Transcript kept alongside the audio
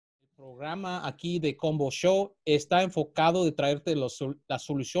programa aquí de Combo Show está enfocado de traerte las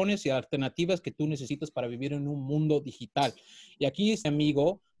soluciones y alternativas que tú necesitas para vivir en un mundo digital. Y aquí es mi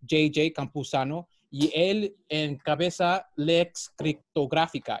amigo JJ Campuzano y él encabeza Lex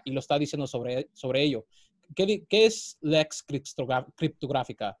Cryptographica y lo está diciendo sobre ello. ¿Qué es Lex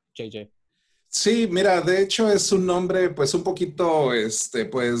Cryptographica, JJ? Sí, mira, de hecho es un nombre pues un poquito,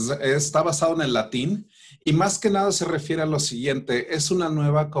 pues está basado en el latín y más que nada se refiere a lo siguiente, es una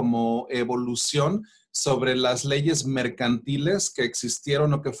nueva como evolución sobre las leyes mercantiles que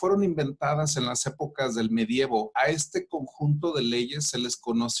existieron o que fueron inventadas en las épocas del medievo. A este conjunto de leyes se les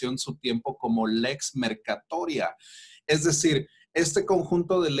conoció en su tiempo como lex mercatoria, es decir, este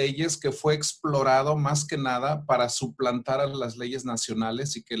conjunto de leyes que fue explorado más que nada para suplantar a las leyes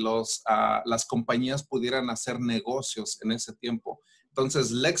nacionales y que las compañías pudieran hacer negocios en ese tiempo.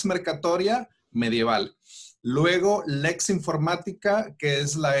 Entonces, lex mercatoria medieval. Luego, lex informática, que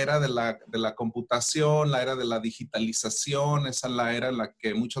es la era de la computación, la era de la digitalización, esa es la era en la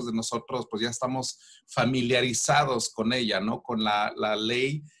que muchos de nosotros pues ya estamos familiarizados con ella, ¿no? Con la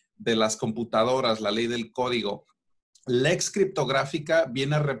ley de las computadoras, la ley del código. Lex criptográfica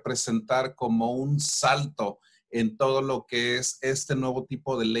viene a representar como un salto en todo lo que es este nuevo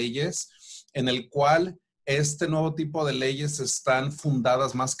tipo de leyes, en el cual este nuevo tipo de leyes están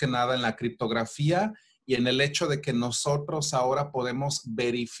fundadas más que nada en la criptografía y en el hecho de que nosotros ahora podemos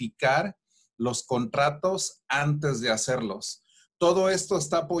verificar los contratos antes de hacerlos. Todo esto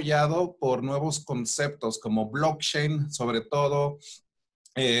está apoyado por nuevos conceptos como blockchain, sobre todo,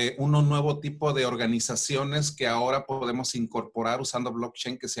 un nuevo tipo de organizaciones que ahora podemos incorporar usando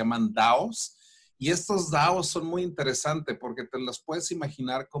blockchain que se llaman DAOs. Y estos DAOs son muy interesantes porque te los puedes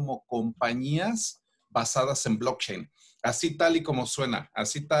imaginar como compañías basadas en blockchain. Así tal y como suena,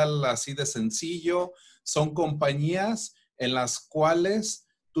 así tal, así de sencillo. Son compañías en las cuales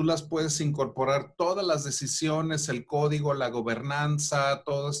tú las puedes incorporar todas las decisiones, el código, la gobernanza,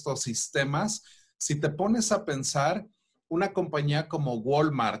 todos estos sistemas. Si te pones a pensar, una compañía como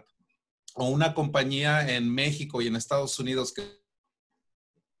Walmart o una compañía en México y en Estados Unidos que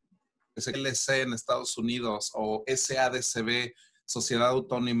es LC en Estados Unidos o SADCB, Sociedad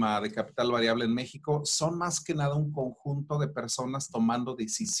Autónoma de Capital Variable en México, son más que nada un conjunto de personas tomando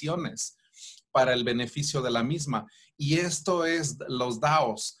decisiones para el beneficio de la misma. Y esto es los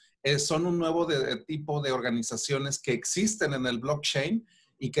DAOs. Son un nuevo tipo de organizaciones que existen en el blockchain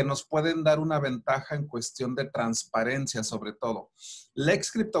y que nos pueden dar una ventaja en cuestión de transparencia sobre todo.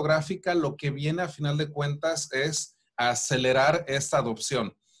 Lex criptográfica lo que viene a final de cuentas es acelerar esta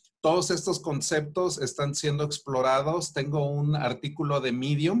adopción. Todos estos conceptos están siendo explorados. Tengo un artículo de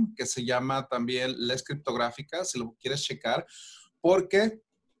Medium que se llama también Lex Cryptographica, si lo quieres checar, porque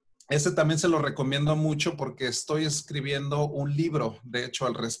este también se lo recomiendo mucho porque estoy escribiendo un libro, de hecho,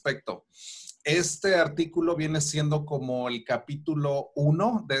 al respecto. Este artículo viene siendo como el capítulo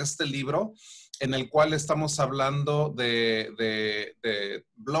 1 de este libro, en el cual estamos hablando de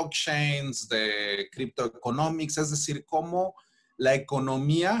blockchains, de cryptoeconomics, es decir, cómo la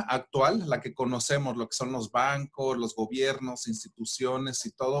economía actual, la que conocemos, lo que son los bancos, los gobiernos, instituciones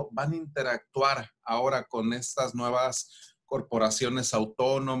y todo, van a interactuar ahora con estas nuevas corporaciones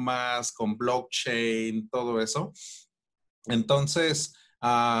autónomas, con blockchain, todo eso. Entonces,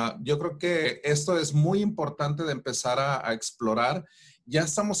 yo creo que esto es muy importante de empezar a explorar. Ya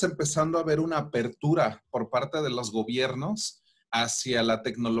estamos empezando a ver una apertura por parte de los gobiernos hacia la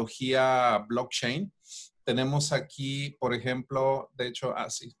tecnología blockchain. Tenemos aquí, por ejemplo, de hecho,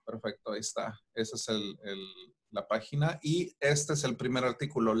 sí, perfecto, ahí está. Esa es la página. Y este es el primer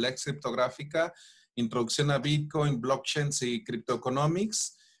artículo, Lex Cryptográfica, Introducción a Bitcoin, Blockchains y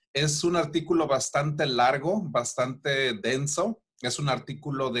Cryptoeconomics. Es un artículo bastante largo, bastante denso. Es un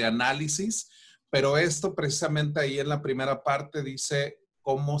artículo de análisis, pero esto precisamente ahí en la primera parte dice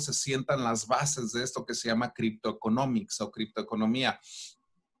cómo se sientan las bases de esto que se llama Cryptoeconomics o criptoeconomía.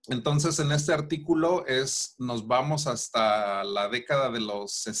 Entonces, en este artículo nos vamos hasta la década de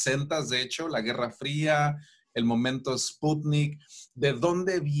los 60, de hecho, la Guerra Fría, el momento Sputnik. ¿De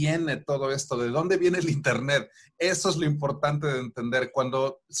dónde viene todo esto? ¿De dónde viene el Internet? Eso es lo importante de entender.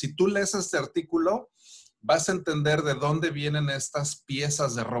 Si tú lees este artículo, vas a entender de dónde vienen estas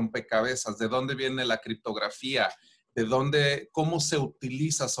piezas de rompecabezas, de dónde viene la criptografía, cómo se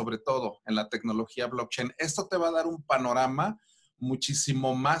utiliza sobre todo en la tecnología blockchain. Esto te va a dar un panorama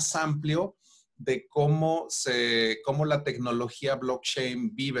muchísimo más amplio de cómo la tecnología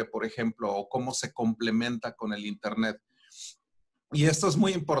blockchain vive, por ejemplo, o cómo se complementa con el Internet. Y esto es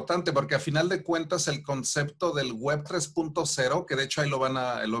muy importante porque a final de cuentas el concepto del Web 3.0, que de hecho ahí lo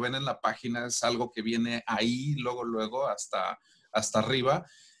ven en la página, es algo que viene ahí luego hasta arriba.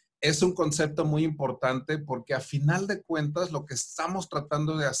 es un concepto muy importante porque a final de cuentas lo que estamos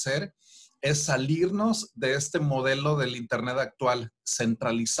tratando de hacer es salirnos de este modelo del Internet actual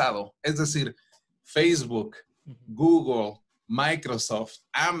centralizado. Es decir, Facebook, Google, Microsoft,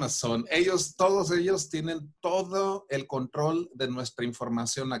 Amazon, todos ellos tienen todo el control de nuestra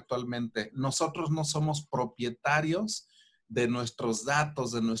información actualmente. Nosotros no somos propietarios de nuestros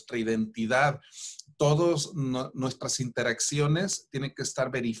datos, de nuestra identidad. Todas nuestras interacciones tienen que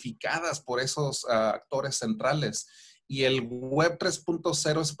estar verificadas por esos actores centrales. Y el Web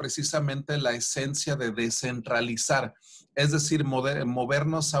 3.0 es precisamente la esencia de descentralizar, es decir,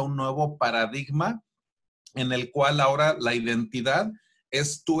 movernos a un nuevo paradigma en el cual ahora la identidad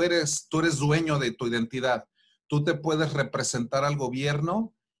es tú eres dueño de tu identidad. Tú te puedes representar al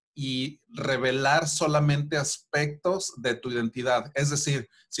gobierno y revelar solamente aspectos de tu identidad. Es decir,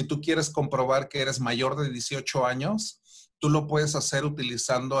 si tú quieres comprobar que eres mayor de 18 años, tú lo puedes hacer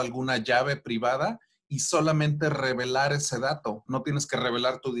utilizando alguna llave privada y solamente revelar ese dato. No tienes que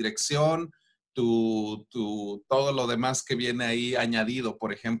revelar tu dirección, todo lo demás que viene ahí añadido,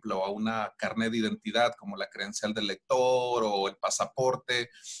 por ejemplo, a una carnet de identidad como la credencial del lector o el pasaporte.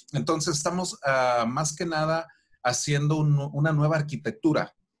 Entonces estamos más que nada haciendo una nueva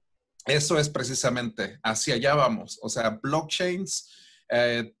arquitectura. Eso es precisamente, hacia allá vamos. O sea, blockchains,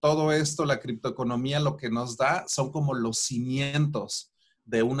 todo esto, la criptoeconomía, lo que nos da son como los cimientos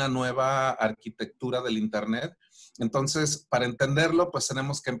de una nueva arquitectura del Internet. Entonces, para entenderlo, pues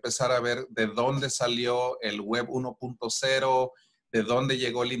tenemos que empezar a ver de dónde salió el Web 1.0, de dónde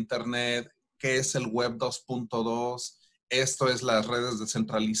llegó el Internet, qué es el Web 2.2. Esto es las redes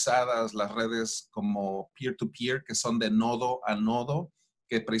descentralizadas, las redes como peer-to-peer, que son de nodo a nodo,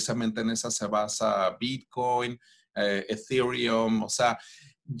 que precisamente en esa se basa Bitcoin, Ethereum, o sea,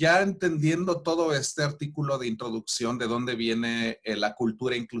 ya entendiendo todo este artículo de introducción de dónde viene la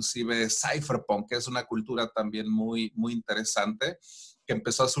cultura inclusive cypherpunk, que es una cultura también muy, muy interesante, que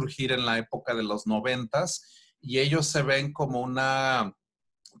empezó a surgir en la época de los 90s, y ellos se ven como una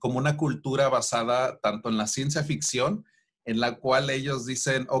cultura basada tanto en la ciencia ficción, en la cual ellos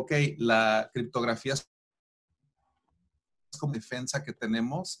dicen, ok, la criptografía es como defensa que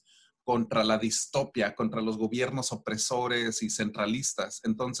tenemos contra la distopia, contra los gobiernos opresores y centralistas.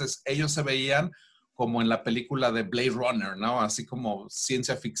 Entonces, ellos se veían como en la película de Blade Runner, ¿no? Así como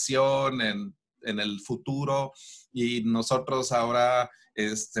ciencia ficción en el futuro, y nosotros ahora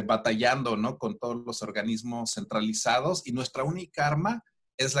batallando, ¿no? Con todos los organismos centralizados, y nuestra única arma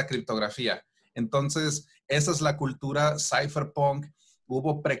es la criptografía. Entonces, esa es la cultura cypherpunk.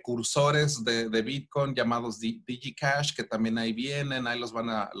 Hubo precursores de Bitcoin llamados DigiCash, que también ahí vienen, ahí lo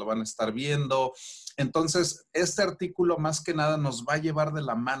van a estar viendo. Entonces, este artículo más que nada nos va a llevar de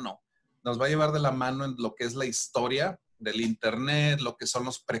la mano, en lo que es la historia del Internet, lo que son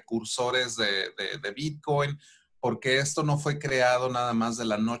los precursores de Bitcoin, porque esto no fue creado nada más de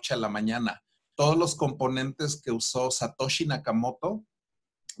la noche a la mañana. Todos los componentes que usó Satoshi Nakamoto,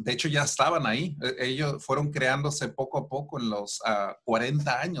 de hecho, ya estaban ahí. Ellos fueron creándose poco a poco en los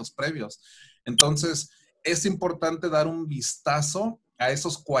 40 años previos. Entonces, es importante dar un vistazo a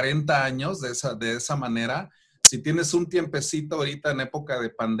esos 40 años de esa manera. Si tienes un tiempecito ahorita en época de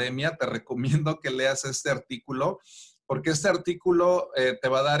pandemia, te recomiendo que leas este artículo, porque este artículo te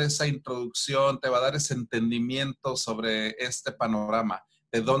va a dar esa introducción, te va a dar ese entendimiento sobre este panorama,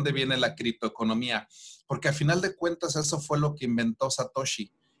 de dónde viene la criptoeconomía. Porque a final de cuentas eso fue lo que inventó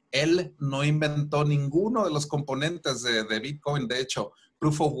Satoshi. Él no inventó ninguno de los componentes de Bitcoin. De hecho,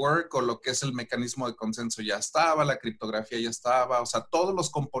 Proof of Work, o lo que es el mecanismo de consenso, ya estaba, la criptografía ya estaba, o sea, todos los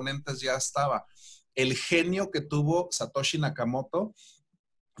componentes ya estaba. El genio que tuvo Satoshi Nakamoto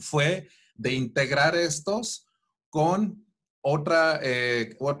fue de integrar estos con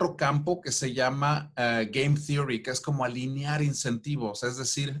otro campo que se llama Game Theory, que es como alinear incentivos, es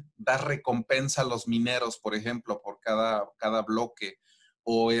decir, dar recompensa a los mineros, por ejemplo, por cada bloque,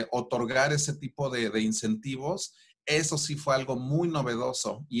 o otorgar ese tipo de incentivos. Eso sí fue algo muy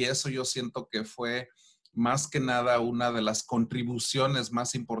novedoso, y eso yo siento que fue más que nada una de las contribuciones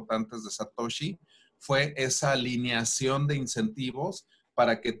más importantes de Satoshi, fue esa alineación de incentivos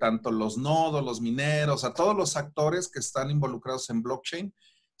para que tanto los nodos, los mineros, a todos los actores que están involucrados en blockchain,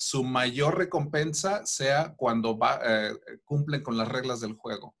 su mayor recompensa sea cuando cumplen con las reglas del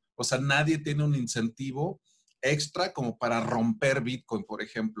juego. O sea, nadie tiene un incentivo extra como para romper Bitcoin, por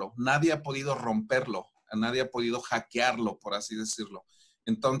ejemplo. Nadie ha podido romperlo, nadie ha podido hackearlo, por así decirlo.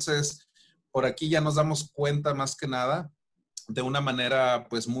 Entonces, por aquí ya nos damos cuenta más que nada de una manera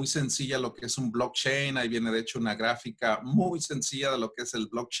pues muy sencilla lo que es un blockchain. Ahí viene de hecho una gráfica muy sencilla de lo que es el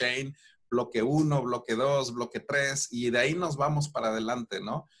blockchain, bloque 1, bloque 2, bloque 3, y de ahí nos vamos para adelante,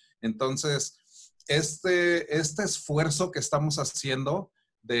 ¿no? Entonces, este esfuerzo que estamos haciendo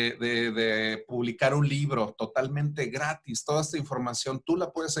de publicar un libro totalmente gratis, toda esta información tú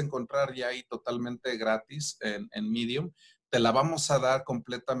la puedes encontrar ya ahí totalmente gratis en Medium, te la vamos a dar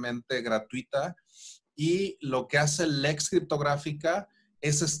completamente gratuita y lo que hace Lex Cryptographica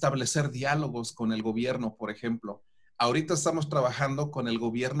es establecer diálogos con el gobierno, por ejemplo. Ahorita estamos trabajando con el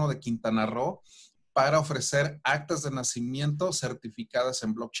gobierno de Quintana Roo para ofrecer actas de nacimiento certificadas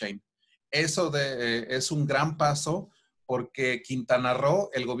en blockchain. Eso es un gran paso porque Quintana Roo,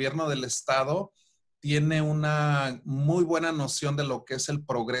 el gobierno del estado, tiene una muy buena noción de lo que es el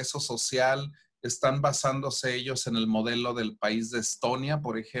progreso social. Están basándose ellos en el modelo del país de Estonia,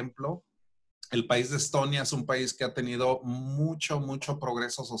 por ejemplo. El país de Estonia es un país que ha tenido mucho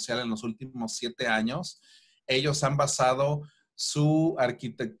progreso social en los últimos 7 años. Ellos han basado su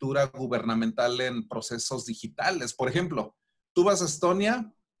arquitectura gubernamental en procesos digitales. Por ejemplo, tú vas a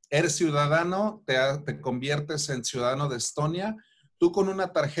Estonia, eres ciudadano, te conviertes en ciudadano de Estonia, tú con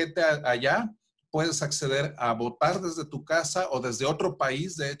una tarjeta allá puedes acceder a votar desde tu casa o desde otro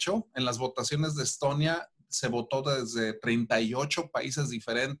país. De hecho, en las votaciones de Estonia se votó desde 38 países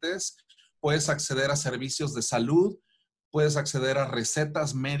diferentes. Puedes acceder a servicios de salud, puedes acceder a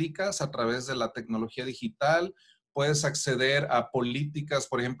recetas médicas a través de la tecnología digital, puedes acceder a políticas,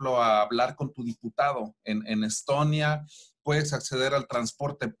 por ejemplo, a hablar con tu diputado en Estonia, puedes acceder al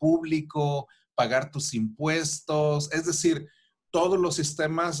transporte público, pagar tus impuestos, es decir, todos los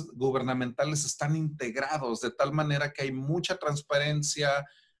sistemas gubernamentales están integrados de tal manera que hay mucha transparencia,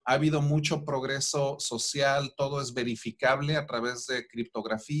 ha habido mucho progreso social, todo es verificable a través de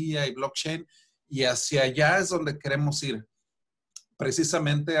criptografía y blockchain, y hacia allá es donde queremos ir,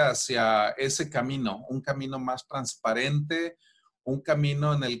 precisamente hacia ese camino, un camino más transparente, un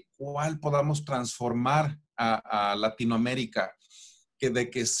camino en el cual podamos transformar a Latinoamérica, de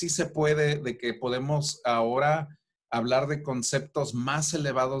que sí se puede, de que podemos ahora hablar de conceptos más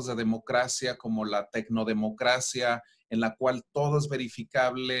elevados de democracia, como la tecnodemocracia, en la cual todo es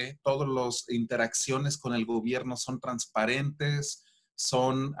verificable, todas las interacciones con el gobierno son transparentes,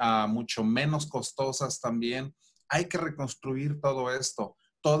 son mucho menos costosas también. Hay que reconstruir todo esto.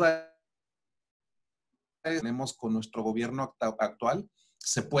 Toda tenemos con nuestro gobierno actual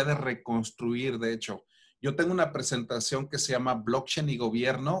se puede reconstruir, de hecho. Yo tengo una presentación que se llama Blockchain y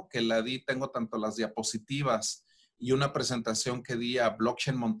Gobierno, que la di, tengo tanto las diapositivas y una presentación que di a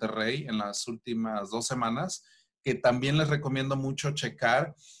Blockchain Monterrey en las últimas 2 semanas, que también les recomiendo mucho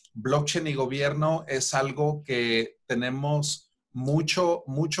checar. Blockchain y Gobierno es algo que tenemos mucho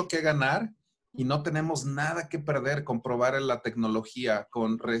que ganar y no tenemos nada que perder con probar en la tecnología,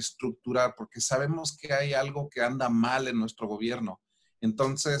 con reestructurar, porque sabemos que hay algo que anda mal en nuestro gobierno.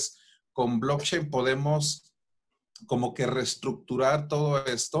 Entonces, con blockchain podemos como que reestructurar todo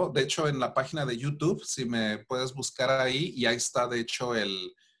esto. De hecho, en la página de YouTube, si me puedes buscar ahí, y ahí está, de hecho,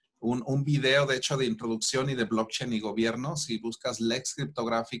 un video, de hecho, de introducción y de blockchain y gobierno. Si buscas Lex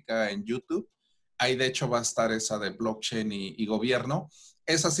Cryptographica en YouTube, ahí de hecho va a estar esa de blockchain y gobierno.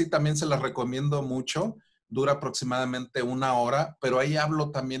 Esa sí también se la recomiendo mucho. Dura aproximadamente 1 hora, pero ahí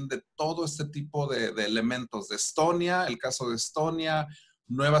hablo también de todo este tipo de elementos de Estonia, el caso de Estonia,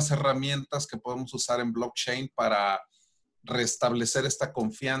 nuevas herramientas que podemos usar en blockchain para restablecer esta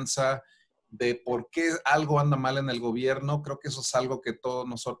confianza de por qué algo anda mal en el gobierno. Creo que eso es algo que todos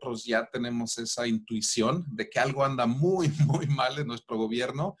nosotros ya tenemos esa intuición de que algo anda muy mal en nuestro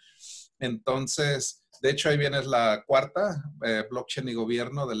gobierno. Entonces, de hecho, ahí viene la cuarta, blockchain y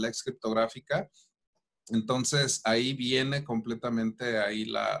gobierno de Lex Cryptographica. Entonces, ahí viene completamente ahí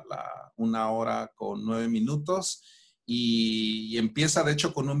 1 hora con 9 minutos y empieza, de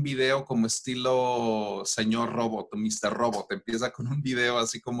hecho, con un video como estilo señor robot, Mr. Robot. Empieza con un video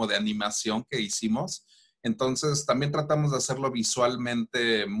así como de animación que hicimos. Entonces, también tratamos de hacerlo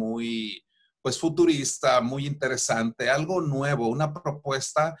visualmente muy, pues, futurista, muy interesante, algo nuevo, una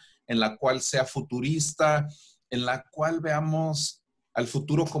propuesta en la cual sea futurista, en la cual veamos al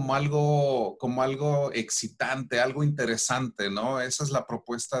futuro como algo excitante, algo interesante, ¿no? Esa es la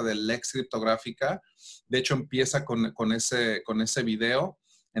propuesta de Lex Cryptographica. De hecho, empieza con ese video.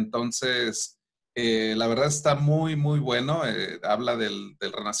 Entonces, la verdad está muy bueno. Habla del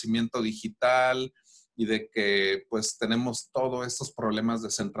renacimiento digital y de que pues tenemos todos estos problemas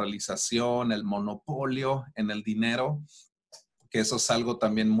de centralización, el monopolio en el dinero, que eso es algo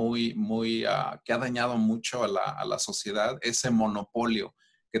también que ha dañado mucho a la sociedad, ese monopolio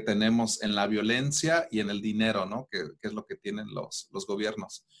que tenemos en la violencia y en el dinero, ¿no? Que es lo que tienen los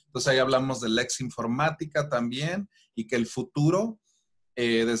gobiernos. Entonces ahí hablamos de Lex Informática también y que el futuro,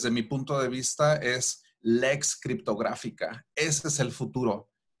 desde mi punto de vista, es Lex Criptográfica. Ese es el futuro.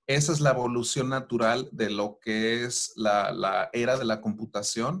 Esa es la evolución natural de lo que es la era de la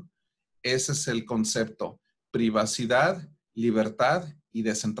computación. Ese es el concepto: privacidad, libertad y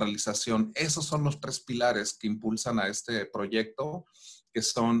descentralización. Esos son los tres pilares que impulsan a este proyecto, que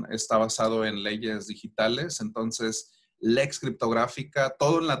está basado en leyes digitales. Entonces, Lex Cryptographica,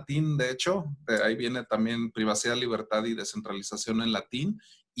 todo en latín, de hecho, de ahí viene también privacidad, libertad y descentralización en latín,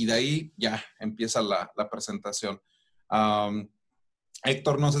 y de ahí ya empieza la presentación. Um,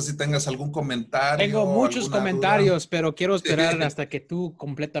 Héctor, no sé si tengas algún Tengo comentario, muchos alguna duda. comentarios, pero quiero esperar hasta que tú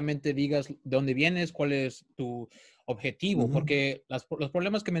completamente digas de dónde vienes, cuál es tu objetivo, Ujú, porque los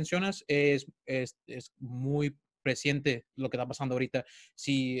problemas que mencionas es muy reciente lo que está pasando ahorita.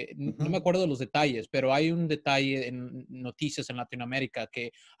 Si, no me ujú, acuerdo de los detalles, pero hay un detalle en noticias en Latinoamérica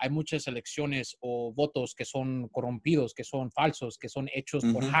que hay muchas elecciones o votos que son corrompidos, que son falsos, que son hechos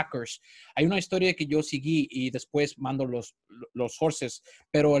por ujú. hackers. Hay una historia que yo seguí y después mando los sources,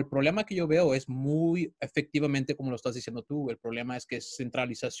 pero el problema que yo veo es muy efectivamente como lo estás diciendo tú. El problema es que es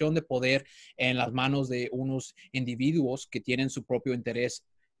centralización de poder en las manos de unos individuos que tienen su propio interés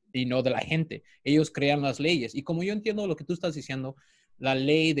y no de la gente. Ellos crean las leyes. Y como yo entiendo lo que tú estás diciendo, la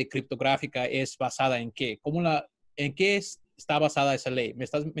ley de criptográfica es basada en qué? ¿En qué está basada esa ley? Me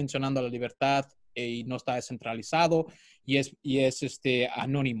estás mencionando la libertad y no está descentralizado y es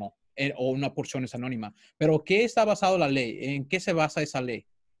anónimo, o una porción es anónima. Pero ¿qué está basado la ley? ¿En qué se basa esa ley?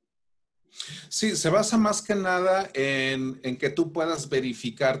 Sí, se basa más que nada en que tú puedas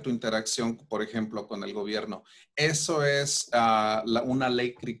verificar tu interacción, por ejemplo, con el gobierno. Eso es una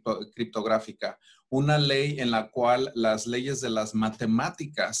ley criptográfica, una ley en la cual las leyes de las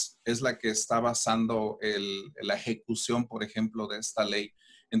matemáticas es la que está basando la ejecución, por ejemplo, de esta ley.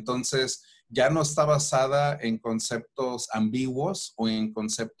 Entonces, ya no está basada en conceptos ambiguos o en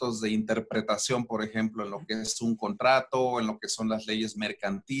conceptos de interpretación, por ejemplo, en lo que es un contrato, en lo que son las leyes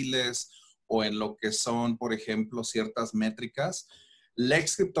mercantiles o en lo que son, por ejemplo, ciertas métricas.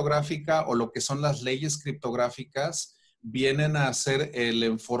 Lex criptográfica o lo que son las leyes criptográficas vienen a hacer el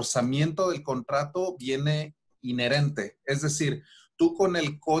enforzamiento del contrato, viene inherente. Es decir, tú con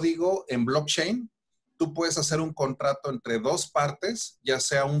el código en blockchain, tú puedes hacer un contrato entre dos partes, ya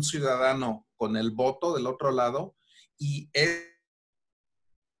sea un ciudadano con el voto del otro lado, y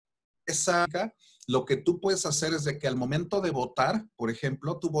esa, lo que tú puedes hacer es de que al momento de votar, por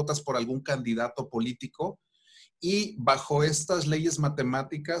ejemplo, tú votas por algún candidato político y bajo estas leyes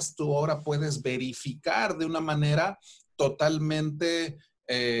matemáticas tú ahora puedes verificar de una manera totalmente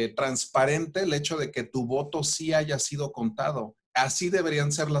transparente el hecho de que tu voto sí haya sido contado. Así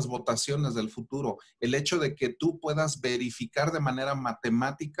deberían ser las votaciones del futuro. El hecho de que tú puedas verificar de manera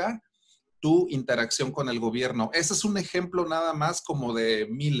matemática tu interacción con el gobierno. Ese es un ejemplo nada más como de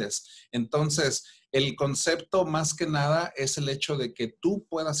miles. Entonces, el concepto más que nada es el hecho de que tú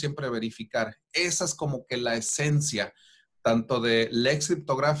puedas siempre verificar. Esa es como que la esencia tanto de Lex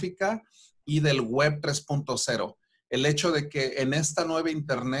criptográfica y del web 3.0. El hecho de que en esta nueva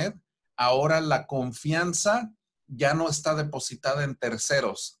Internet, ahora la confianza ya no está depositada en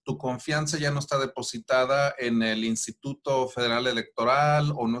terceros. Tu confianza ya no está depositada en el Instituto Federal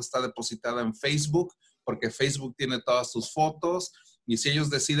Electoral o no está depositada en Facebook, porque Facebook tiene todas tus fotos y si ellos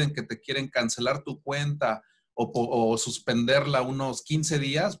deciden que te quieren cancelar tu cuenta o suspenderla unos 15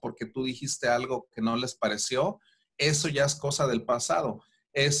 días porque tú dijiste algo que no les pareció, eso ya es cosa del pasado.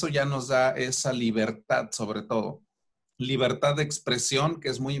 Eso ya nos da esa libertad, sobre todo. Libertad de expresión, que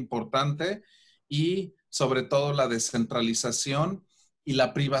es muy importante, y sobre todo la descentralización y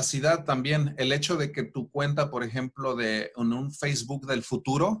la privacidad también. El hecho de que tu cuenta, por ejemplo, de un Facebook del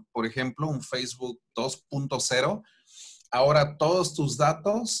futuro, por ejemplo, un Facebook 2.0, ahora todos tus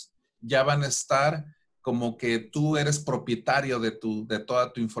datos ya van a estar como que tú eres propietario de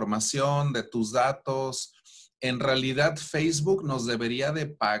toda tu información, de tus datos. En realidad, Facebook nos debería de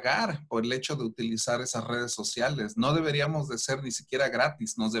pagar por el hecho de utilizar esas redes sociales. No deberíamos de ser ni siquiera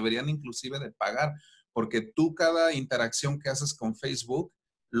gratis, nos deberían inclusive de pagar, porque tú cada interacción que haces con Facebook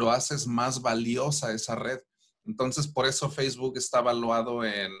lo haces más valiosa esa red. Entonces, por eso Facebook está valuado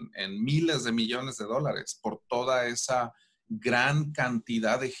en miles de millones de dólares, por toda esa gran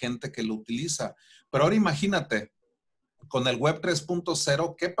cantidad de gente que lo utiliza. Pero ahora imagínate, con el web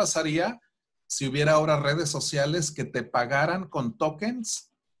 3.0, ¿qué pasaría si hubiera ahora redes sociales que te pagaran con tokens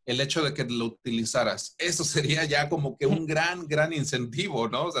el hecho de que lo utilizaras? Eso sería ya como que un gran incentivo,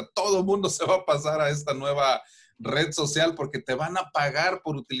 ¿no? O sea, todo el mundo se va a pasar a esta nueva red social porque te van a pagar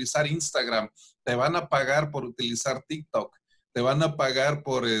por utilizar Instagram, te van a pagar por utilizar TikTok, te van a pagar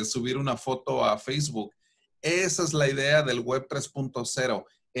por subir una foto a Facebook. Esa es la idea del web 3.0.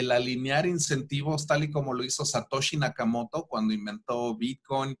 el alinear incentivos tal y como lo hizo Satoshi Nakamoto cuando inventó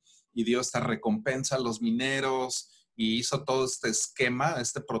Bitcoin y dio esta recompensa a los mineros y hizo todo este esquema,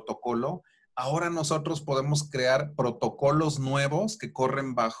 este protocolo. Ahora nosotros podemos crear protocolos nuevos que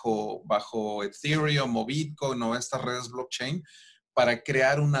corren bajo Ethereum o Bitcoin o estas redes blockchain para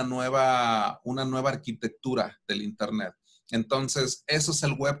crear una nueva arquitectura del Internet. Entonces, eso es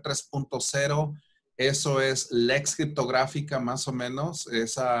el Web 3.0, eso es Lex Cryptographica más o menos,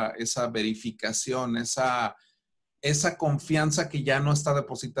 esa verificación, esa confianza que ya no está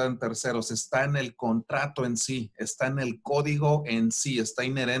depositada en terceros, está en el contrato en sí, está en el código en sí, está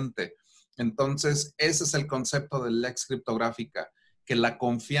inherente. Entonces, ese es el concepto de Lex Cryptographica, que la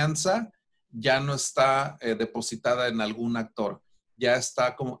confianza ya no está depositada en algún actor, ya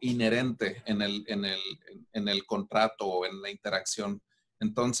está como inherente en el contrato o en la interacción.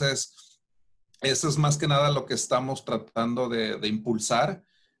 Entonces, eso es más que nada lo que estamos tratando de impulsar,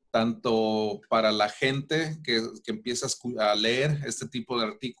 tanto para la gente que empieza a leer este tipo de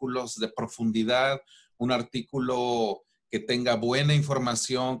artículos de profundidad, un artículo que tenga buena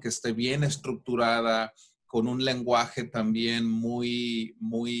información, que esté bien estructurada, con un lenguaje también muy,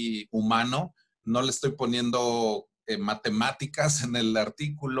 muy humano. No le estoy poniendo matemáticas en el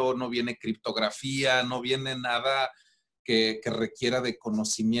artículo, no viene criptografía, no viene nada que requiera de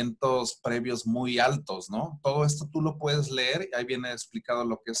conocimientos previos muy altos, ¿no? Todo esto tú lo puedes leer, ahí viene explicado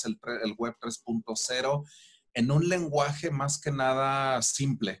lo que es el Web 3.0 en un lenguaje más que nada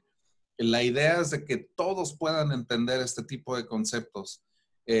simple. La idea es de que todos puedan entender este tipo de conceptos.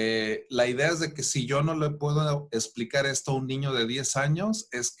 La idea es de que si yo no le puedo explicar esto a un niño de 10 años,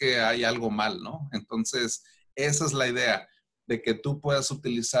 es que hay algo mal, ¿no? Entonces, esa es la idea, de que tú puedas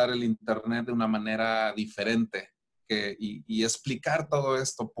utilizar el Internet de una manera diferente y explicar todo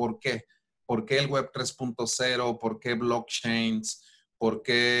esto. ¿Por qué? ¿Por qué el Web 3.0? ¿Por qué blockchains? ¿Por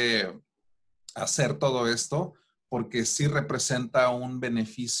qué hacer todo esto? Porque sí representa un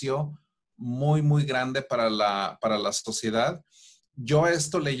beneficio muy, muy grande para la sociedad. Yo a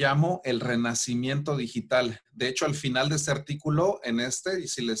esto le llamo el renacimiento digital. De hecho, al final de este artículo, y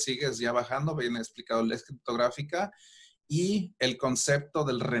si le sigues ya bajando, viene explicado la criptográfica y el concepto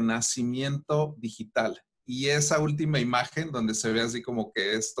del renacimiento digital. Y esa última imagen donde se ve así como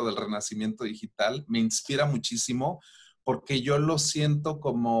que esto del renacimiento digital me inspira muchísimo porque yo lo siento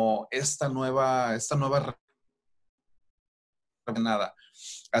como esta nueva nada.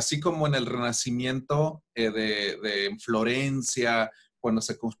 Así como en el Renacimiento de Florencia, cuando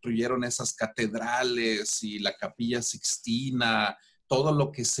se construyeron esas catedrales y la Capilla Sixtina, todo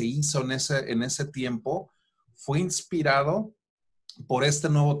lo que se hizo en ese tiempo fue inspirado por este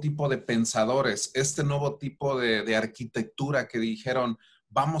nuevo tipo de pensadores, este nuevo tipo de arquitectura que dijeron,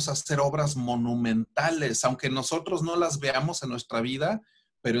 vamos a hacer obras monumentales, aunque nosotros no las veamos en nuestra vida,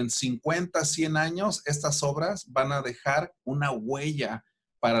 pero en 50, 100 años estas obras van a dejar una huella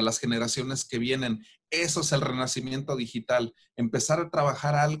para las generaciones que vienen. Eso es el renacimiento digital, empezar a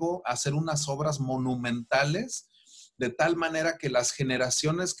trabajar algo, hacer unas obras monumentales, de tal manera que las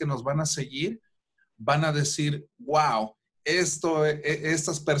generaciones que nos van a seguir van a decir, wow,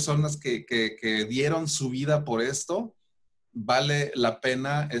 estas personas que dieron su vida por esto, vale la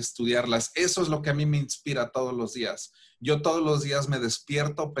pena estudiarlas. Eso es lo que a mí me inspira todos los días. Yo todos los días me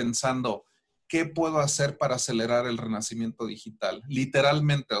despierto pensando, ¿qué puedo hacer para acelerar el renacimiento digital?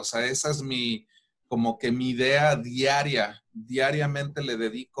 Literalmente, o sea, esa es como que mi idea diaria. Diariamente le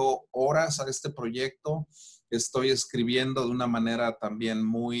dedico horas a este proyecto. Estoy escribiendo de una manera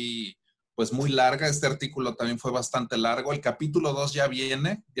también pues muy larga. Este artículo también fue bastante largo. El capítulo 2 ya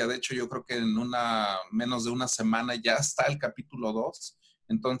viene. Ya de hecho yo creo que en menos de una semana ya está el capítulo 2.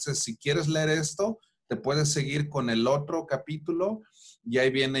 Entonces, si quieres leer esto, te puedes seguir con el otro capítulo. Y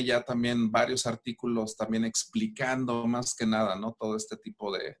ahí viene ya también varios artículos también explicando más que nada, ¿no? Todo este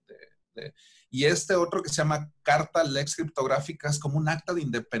tipo Y este otro que se llama Carta Lex Cryptographica es como un acta de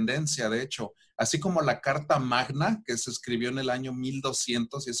independencia, de hecho. Así como la Carta Magna, que se escribió en el año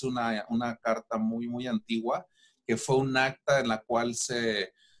 1200 y es una carta muy, muy antigua, que fue un acta en la cual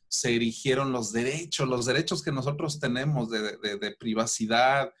se erigieron los derechos que nosotros tenemos de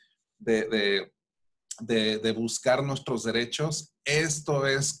privacidad, de buscar nuestros derechos. Esto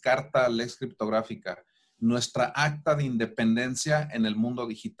es Carta Lex Cryptographica, nuestra acta de independencia en el mundo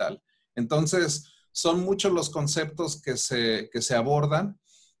digital. Entonces, son muchos los conceptos que se abordan,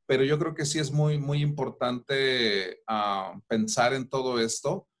 pero yo creo que sí es muy, muy importante pensar en todo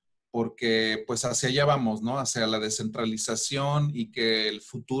esto, porque pues hacia allá vamos, ¿no? Hacia la descentralización y que el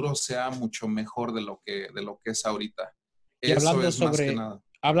futuro sea mucho mejor de lo que es ahorita. Y Eso es más que nada.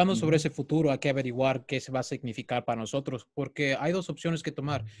 Hablando sobre Ujú. ese futuro, hay que averiguar qué se va a significar para nosotros, porque hay dos opciones que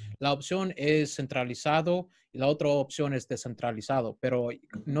tomar. La opción es centralizado y la otra opción es descentralizado, pero Ujú.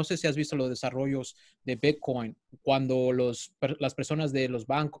 no sé si has visto los desarrollos de Bitcoin, cuando las personas de los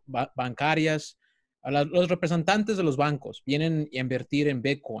bancarias, los representantes de los bancos vienen a invertir en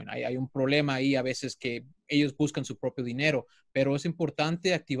Bitcoin. Hay un problema ahí a veces que ellos buscan su propio dinero, pero es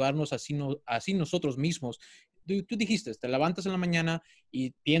importante activarnos así, así nosotros mismos. Tú dijiste, te levantas en la mañana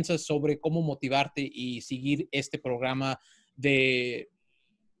y piensas sobre cómo motivarte y seguir este programa de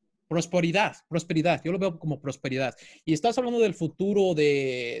prosperidad. Yo lo veo como prosperidad. Y estás hablando del futuro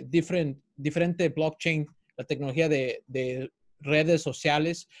de diferente blockchain, la tecnología de redes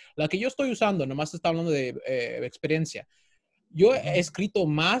sociales. La que yo estoy usando, nomás está hablando de experiencia. Yo he Ujú. escrito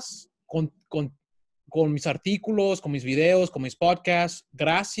más con mis artículos, con mis videos, con mis podcasts,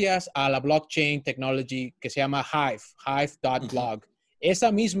 gracias a la blockchain technology que se llama Hive, Ujú. hive.blog.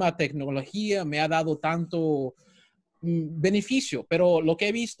 Esa misma tecnología me ha dado tanto beneficio, pero lo que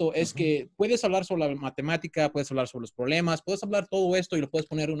he visto es Ujú. que puedes hablar sobre la matemática, puedes hablar sobre los problemas, puedes hablar todo esto y lo puedes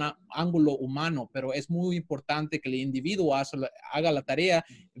poner en un ángulo humano, pero es muy importante que el individuo haga la tarea,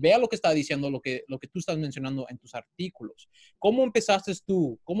 vea lo que está diciendo, lo que tú estás mencionando en tus artículos. ¿Cómo empezaste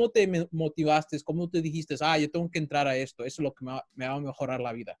tú? ¿Cómo te motivaste? ¿Cómo te dijiste, yo tengo que entrar a esto? Eso es lo que me va a mejorar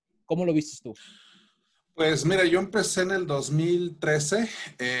la vida. ¿Cómo lo viste tú? Pues mira, yo empecé en el 2013.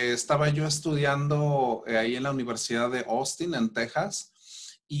 Estaba yo estudiando ahí en la Universidad de Austin, en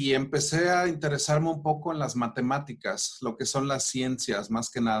Texas, y empecé a interesarme un poco en las matemáticas, lo que son las ciencias, más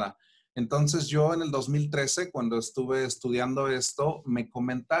que nada. Entonces yo en el 2013, cuando estuve estudiando esto, me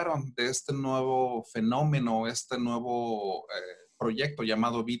comentaron de este nuevo fenómeno, este nuevo proyecto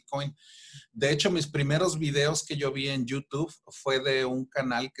llamado Bitcoin. De hecho, mis primeros videos que yo vi en YouTube fue de un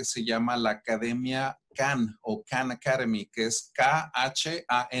canal que se llama la Academia Khan o Khan Academy, que es Khan.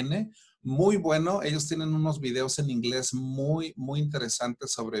 Muy bueno. Ellos tienen unos videos en inglés muy, muy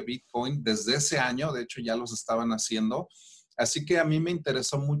interesantes sobre Bitcoin desde ese año. De hecho, ya los estaban haciendo. Así que a mí me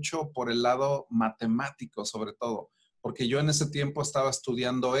interesó mucho por el lado matemático, sobre todo, porque yo en ese tiempo estaba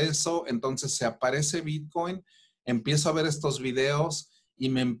estudiando eso. Entonces se aparece Bitcoin, empiezo a ver estos videos y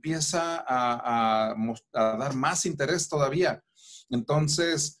me empieza a dar más interés todavía.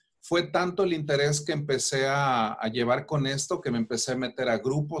 Entonces, fue tanto el interés que empecé a llevar con esto que me empecé a meter a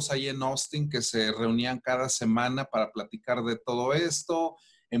grupos ahí en Austin que se reunían cada semana para platicar de todo esto.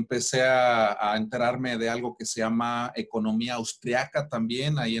 Empecé a enterarme de algo que se llama economía austriaca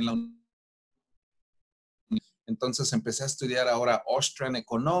también ahí en la. Entonces empecé a estudiar ahora Austrian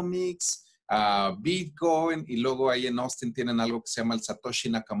Economics, Bitcoin, y luego ahí en Austin tienen algo que se llama el Satoshi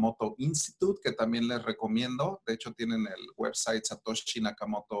Nakamoto Institute, que también les recomiendo. De hecho, tienen el website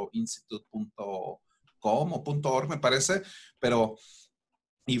satoshinakamotoinstitute.com o .org, me parece, pero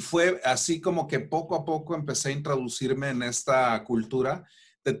y fue así como que poco a poco empecé a introducirme en esta cultura,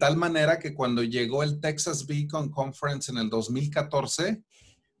 de tal manera que cuando llegó el Texas Bitcoin Conference en el 2014,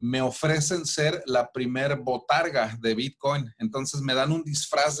 me ofrecen ser la primer botarga de Bitcoin. Entonces me dan un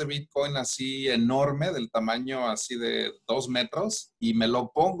disfraz de Bitcoin así enorme, del tamaño así de 2 metros, y me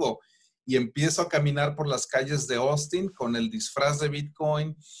lo pongo y empiezo a caminar por las calles de Austin con el disfraz de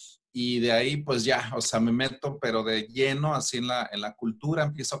Bitcoin. Y de ahí pues ya, o sea, me meto pero de lleno así en la cultura,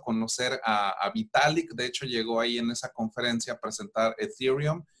 empiezo a conocer a Vitalik. De hecho llegó ahí en esa conferencia a presentar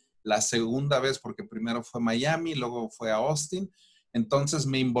Ethereum la segunda vez, porque primero fue Miami, luego fue a Austin. Entonces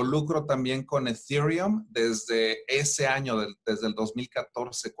me involucro también con Ethereum desde ese año, desde el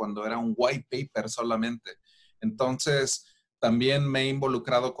 2014, cuando era un white paper solamente. Entonces también me he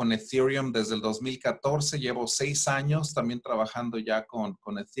involucrado con Ethereum desde el 2014, llevo 6 años también trabajando ya con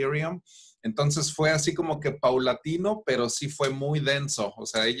Ethereum. Entonces fue así como que paulatino, pero sí fue muy denso. O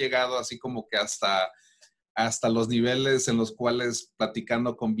sea, he llegado así como que hasta los niveles en los cuales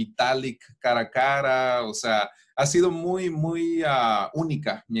platicando con Vitalik cara a cara, o sea, ha sido muy, muy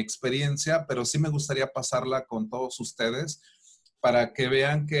única mi experiencia, pero sí me gustaría pasarla con todos ustedes para que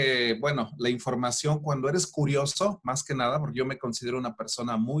vean que, bueno, la información, cuando eres curioso, más que nada, porque yo me considero una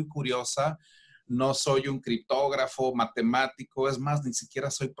persona muy curiosa, no soy un criptógrafo, matemático, es más, ni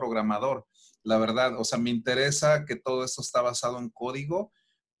siquiera soy programador, la verdad, o sea, me interesa que todo esto está basado en código,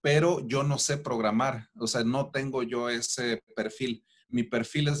 pero yo no sé programar, o sea, no tengo yo ese perfil. Mi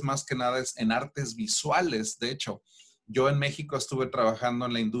perfil es más que nada es en artes visuales. De hecho, yo en México estuve trabajando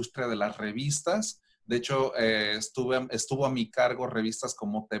en la industria de las revistas. De hecho, estuvo a mi cargo revistas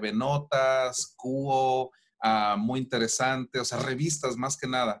como TV Notas, Cuo, muy interesante, o sea, revistas más que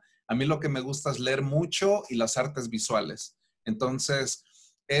nada. A mí lo que me gusta es leer mucho y las artes visuales. Entonces,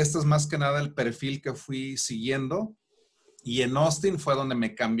 este es más que nada el perfil que fui siguiendo. Y en Austin fue donde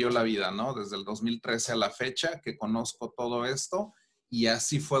me cambió la vida, ¿no? Desde el 2013 a la fecha que conozco todo esto y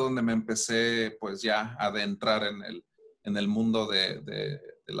así fue donde me empecé pues ya a adentrar en el mundo de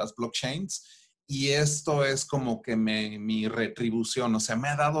las blockchains. Y esto es como que mi retribución, o sea, me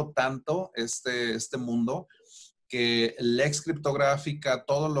ha dado tanto este mundo que Lex Criptográfica,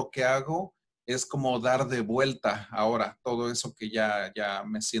 todo lo que hago es como dar de vuelta ahora todo eso que ya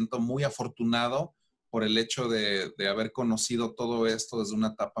me siento muy afortunado por el hecho de haber conocido todo esto desde una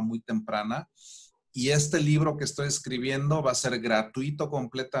etapa muy temprana. Y este libro que estoy escribiendo va a ser gratuito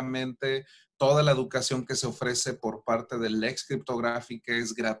completamente. Toda la educación que se ofrece por parte del Lex Criptográfica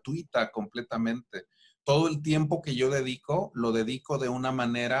es gratuita completamente. Todo el tiempo que yo dedico, lo dedico de una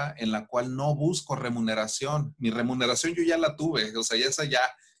manera en la cual no busco remuneración. Mi remuneración yo ya la tuve, o sea, esa ya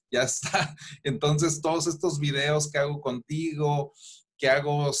está. Entonces, todos estos videos que hago contigo, que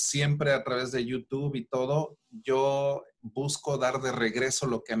hago siempre a través de YouTube y todo, yo busco dar de regreso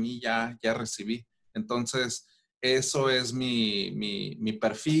lo que a mí ya recibí. Entonces, eso es mi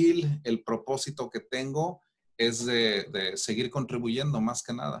perfil, el propósito que tengo es de seguir contribuyendo más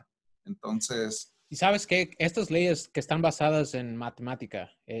que nada. Entonces, Y sabes que estas leyes que están basadas en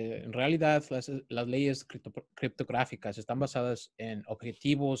matemática, en realidad las leyes criptográficas están basadas en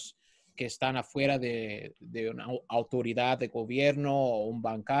objetivos que están afuera de una autoridad de gobierno o un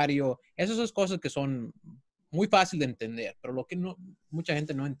bancario. Esas son cosas que son muy fácil de entender, pero lo que no, mucha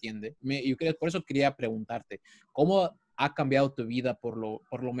gente no entiende. Por eso quería preguntarte, ¿cómo ha cambiado tu vida por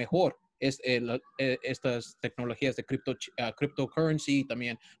lo mejor? Estas tecnologías de cryptocurrency y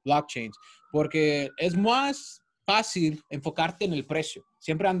también blockchains, porque es más fácil enfocarte en el precio.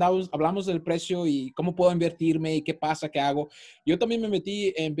 Siempre hablamos del precio y cómo puedo invertirme y qué pasa, qué hago. Yo también me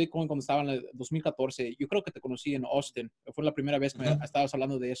metí en Bitcoin cuando estaba en el 2014. Yo creo que te conocí en Austin. Fue la primera vez que me estabas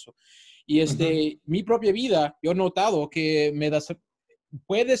hablando de eso. Y mi propia vida, yo he notado que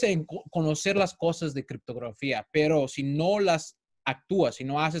puedes conocer las cosas de criptografía, pero si no las actúas, si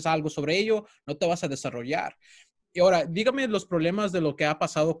no haces algo sobre ello, no te vas a desarrollar. Y ahora, dígame los problemas de lo que ha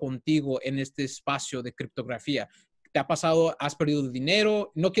pasado contigo en este espacio de criptografía. ¿Te ha pasado, has perdido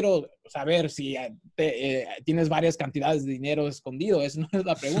dinero? No quiero saber si tienes varias cantidades de dinero escondido, esa no es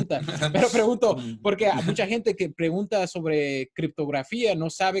la pregunta. Pero pregunto, porque hay mucha gente que pregunta sobre criptografía,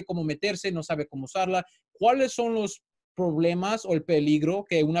 no sabe cómo meterse, no sabe cómo usarla. ¿Cuáles son los problemas o el peligro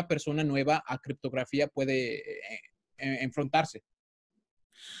que una persona nueva a criptografía puede enfrentarse?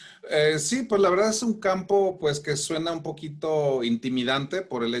 Sí, pues la verdad es un campo pues que suena un poquito intimidante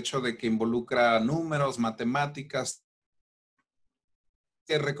por el hecho de que involucra números, matemáticas.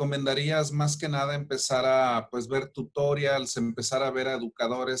 ¿Te recomendarías más que nada empezar a pues ver tutorials, empezar a ver a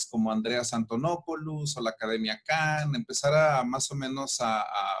educadores como Andreas Antonopoulos o la Academia Khan, empezar a más o menos a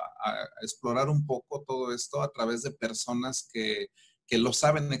explorar un poco todo esto a través de personas que lo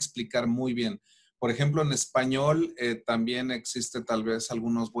saben explicar muy bien? Por ejemplo, en español también existe tal vez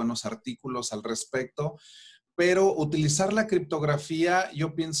algunos buenos artículos al respecto, pero utilizar la criptografía,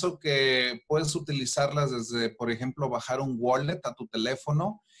 yo pienso que puedes utilizarlas desde, por ejemplo, bajar un wallet a tu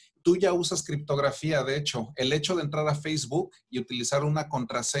teléfono. Tú ya usas criptografía, de hecho. El hecho de entrar a Facebook y utilizar una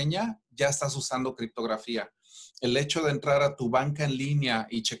contraseña, ya estás usando criptografía. El hecho de entrar a tu banca en línea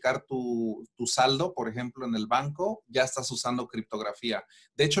y checar tu saldo, por ejemplo, en el banco, ya estás usando criptografía.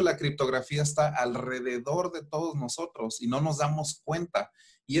 De hecho, la criptografía está alrededor de todos nosotros y no nos damos cuenta.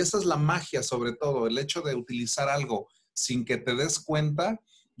 Y esa es la magia, sobre todo, el hecho de utilizar algo sin que te des cuenta,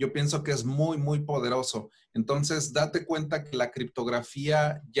 yo pienso que es muy, muy poderoso. Entonces, date cuenta que la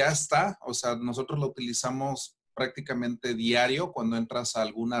criptografía ya está, o sea, nosotros lo utilizamos prácticamente diario cuando entras a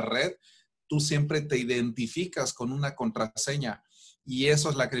alguna red. Tú siempre te identificas con una contraseña y eso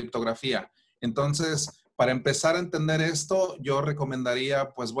es la criptografía. Entonces, para empezar a entender esto, yo recomendaría,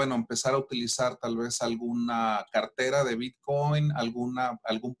 pues bueno, empezar a utilizar tal vez alguna cartera de Bitcoin,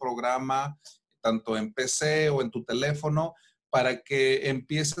 algún programa, tanto en PC o en tu teléfono, para que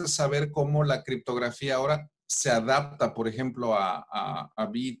empieces a ver cómo la criptografía ahora se adapta, por ejemplo, a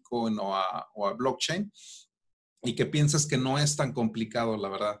Bitcoin o a blockchain, y que pienses que no es tan complicado, la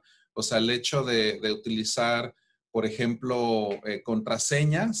verdad. O sea, el hecho de utilizar, por ejemplo,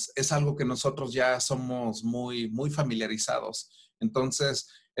 contraseñas es algo que nosotros ya somos muy, muy familiarizados. Entonces,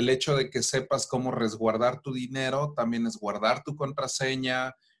 el hecho de que sepas cómo resguardar tu dinero también es guardar tu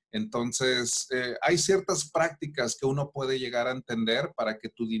contraseña. Entonces, hay ciertas prácticas que uno puede llegar a entender para que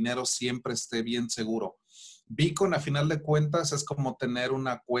tu dinero siempre esté bien seguro. Bitcoin, a final de cuentas, es como tener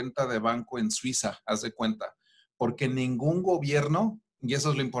una cuenta de banco en Suiza, haz de cuenta, porque ningún gobierno, y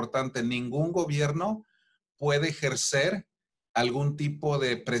eso es lo importante, ningún gobierno puede ejercer algún tipo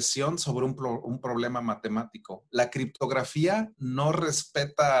de presión sobre un problema matemático. La criptografía no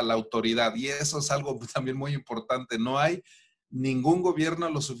respeta a la autoridad y eso es algo también muy importante. No hay ningún gobierno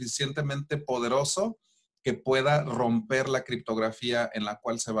lo suficientemente poderoso que pueda romper la criptografía en la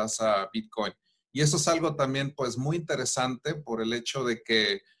cual se basa Bitcoin. Y eso es algo también pues muy interesante por el hecho de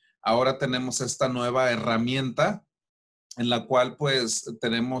que ahora tenemos esta nueva herramienta en la cual pues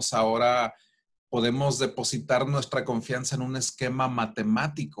tenemos ahora podemos depositar nuestra confianza en un esquema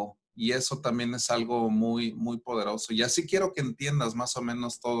matemático y eso también es algo muy, muy poderoso. Y así quiero que entiendas más o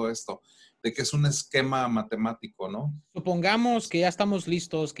menos todo esto, de que es un esquema matemático, ¿no? Supongamos que ya estamos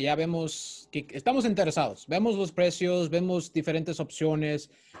listos, que ya vemos, que estamos interesados, vemos los precios, vemos diferentes opciones.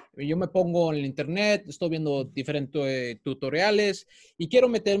 Yo me pongo en el internet, estoy viendo diferentes tutoriales y quiero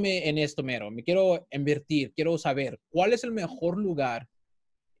meterme en esto mero. Me quiero invertir, quiero saber cuál es el mejor lugar,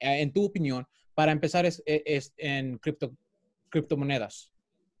 en tu opinión, para empezar en criptomonedas.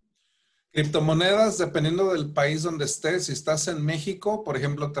 Criptomonedas, dependiendo del país donde estés, si estás en México, por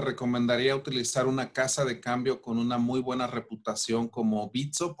ejemplo, te recomendaría utilizar una casa de cambio con una muy buena reputación como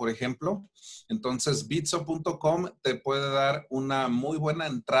Bitso, por ejemplo. Entonces, bitso.com te puede dar una muy buena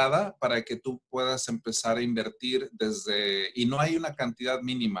entrada para que tú puedas empezar a invertir y no hay una cantidad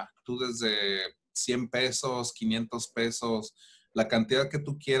mínima, tú desde 100 pesos, 500 pesos, la cantidad que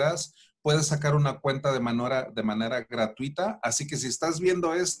tú quieras, puedes sacar una cuenta de manera gratuita. Así que si estás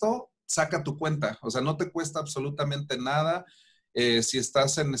viendo esto, saca tu cuenta, o sea, no te cuesta absolutamente nada. Si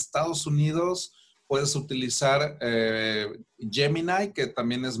estás en Estados Unidos, puedes utilizar Gemini, que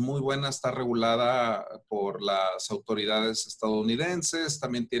también es muy buena, está regulada por las autoridades estadounidenses.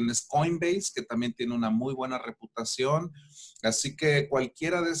 También tienes Coinbase, que también tiene una muy buena reputación. Así que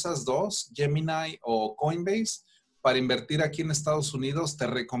cualquiera de esas dos, Gemini o Coinbase, para invertir aquí en Estados Unidos, te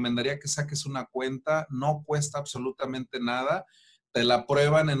recomendaría que saques una cuenta. No cuesta absolutamente nada. Te la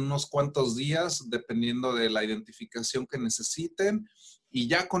prueban en unos cuantos días, dependiendo de la identificación que necesiten. Y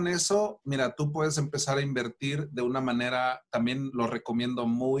ya con eso, mira, tú puedes empezar a invertir de una manera, también lo recomiendo,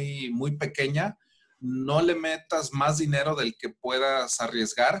 muy, muy pequeña. No le metas más dinero del que puedas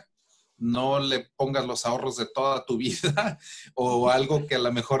arriesgar. No le pongas los ahorros de toda tu vida o algo que a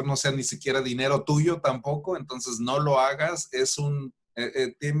lo mejor no sea ni siquiera dinero tuyo tampoco. Entonces, no lo hagas.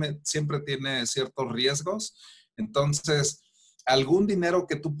 Siempre tiene ciertos riesgos. Entonces, algún dinero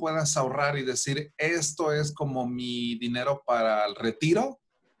que tú puedas ahorrar y decir, esto es como mi dinero para el retiro,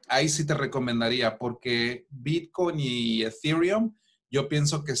 ahí sí te recomendaría, porque Bitcoin y Ethereum, yo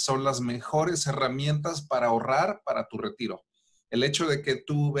pienso que son las mejores herramientas para ahorrar para tu retiro. El hecho de que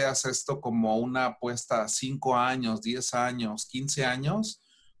tú veas esto como una apuesta a 5 años, 10 años, 15 años,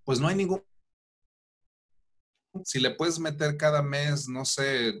 pues no hay ningún... Si le puedes meter cada mes, no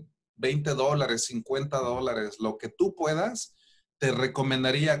sé, $20, $50, lo que tú puedas, te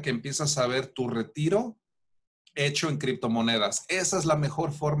recomendaría que empieces a ver tu retiro hecho en criptomonedas. Esa es la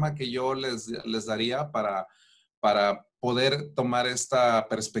mejor forma que yo les daría para poder tomar esta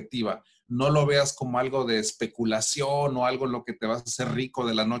perspectiva. No lo veas como algo de especulación o algo en lo que te vas a hacer rico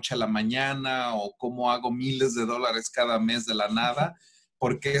de la noche a la mañana o cómo hago miles de dólares cada mes de la nada,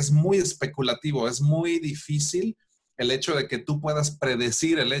 porque es muy especulativo, es muy difícil el hecho de que tú puedas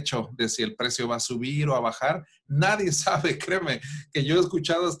predecir el hecho de si el precio va a subir o a bajar. Nadie sabe, créeme, que yo he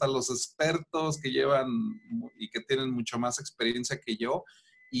escuchado hasta los expertos que llevan y que tienen mucho más experiencia que yo,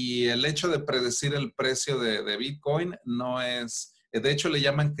 y el hecho de predecir el precio de Bitcoin no es, de hecho le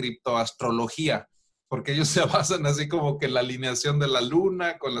llaman criptoastrología, porque ellos se basan así como que en la alineación de la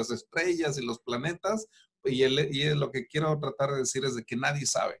luna con las estrellas y los planetas, y lo que quiero tratar de decir es de que nadie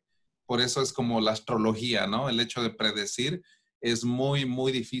sabe. Por eso es como la astrología, ¿no? El hecho de predecir es muy,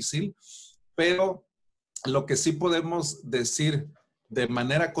 muy difícil, pero lo que sí podemos decir de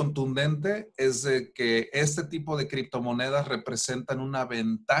manera contundente es de que este tipo de criptomonedas representan una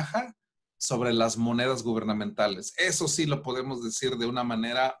ventaja sobre las monedas gubernamentales. Eso sí lo podemos decir de una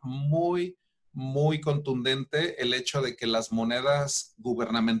manera muy, muy contundente, el hecho de que las monedas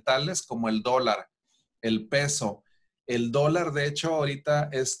gubernamentales como el dólar, el peso, el dólar, de hecho, ahorita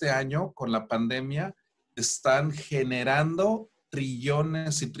este año con la pandemia están generando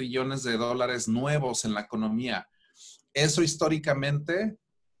trillones y trillones de dólares nuevos en la economía. Eso históricamente,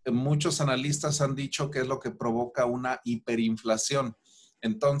 muchos analistas han dicho que es lo que provoca una hiperinflación.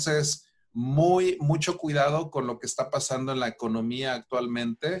 Entonces, mucho cuidado con lo que está pasando en la economía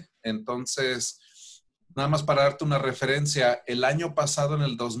actualmente. Entonces, nada más para darte una referencia, el año pasado, en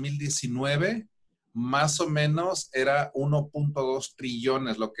el 2019, más o menos era 1.2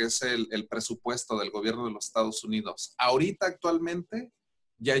 trillones, lo que es el presupuesto del gobierno de los Estados Unidos. Ahorita actualmente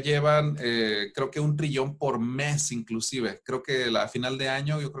ya llevan, creo que 1 trillón por mes inclusive. Creo que a final de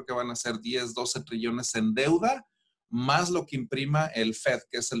año yo creo que van a ser 10, 12 trillones en deuda, más lo que imprima el Fed,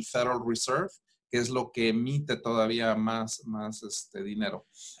 que es el Federal Reserve, que es lo que emite todavía más dinero.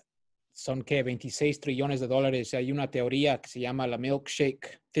 Son que 26 trillones de dólares. Hay una teoría que se llama la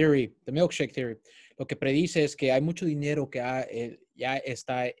milkshake theory, the milkshake theory. Lo que predice es que hay mucho dinero que ya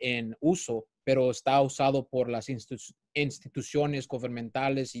está en uso, pero está usado por las instituciones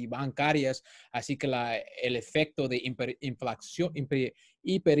gubernamentales y bancarias, así que el efecto de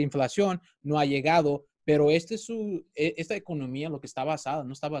hiperinflación no ha llegado, pero esta economía lo que está basada,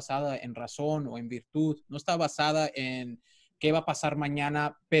 no está basada en razón o en virtud, no está basada en qué va a pasar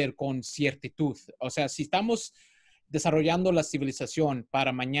mañana, pero con ciertitud. O sea, si estamos desarrollando la civilización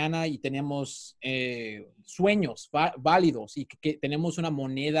para mañana y tenemos sueños válidos y que tenemos una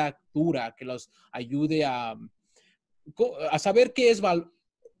moneda dura que los ayude a saber qué es valor,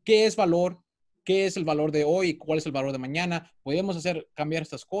 qué es el valor de hoy, cuál es el valor de mañana, podemos cambiar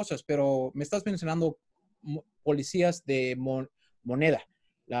estas cosas, pero me estás mencionando policías de moneda.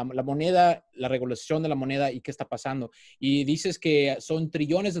 La moneda, la regulación de la moneda y qué está pasando. Y dices que son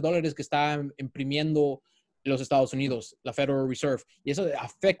trillones de dólares que están imprimiendo los Estados Unidos, la Federal Reserve. Y eso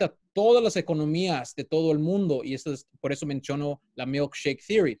afecta a todas las economías de todo el mundo. Y por eso menciono la milkshake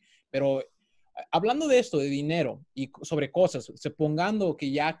theory. Pero hablando de esto, de dinero y sobre cosas, supongando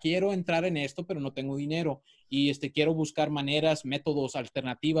que ya quiero entrar en esto, pero no tengo dinero y quiero buscar maneras, métodos,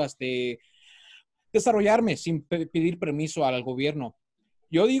 alternativas de desarrollarme sin pedir permiso al gobierno.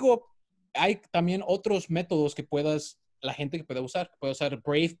 Yo digo, hay también otros métodos que la gente que puede usar. Puede usar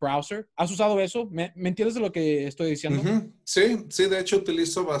Brave Browser. ¿Has usado eso? ¿Me entiendes de lo que estoy diciendo? Sí, de hecho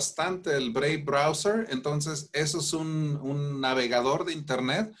utilizo bastante el Brave Browser. Entonces, eso es un navegador de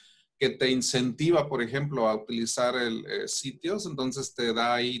internet que te incentiva, por ejemplo, a utilizar sitios. Entonces, te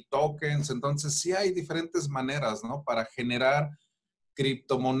da ahí tokens. Entonces, sí hay diferentes maneras, ¿no? Para generar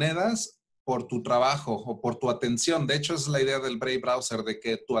criptomonedas por tu trabajo o por tu atención. De hecho, es la idea del Brave Browser, de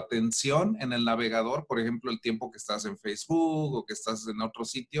que tu atención en el navegador, por ejemplo, el tiempo que estás en Facebook o que estás en otro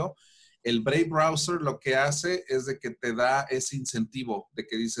sitio, el Brave Browser lo que hace es de que te da ese incentivo, de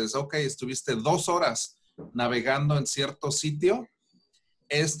que dices, ok, estuviste 2 horas navegando en cierto sitio.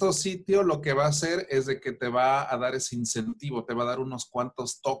 Este sitio lo que va a hacer es de que te va a dar ese incentivo, te va a dar unos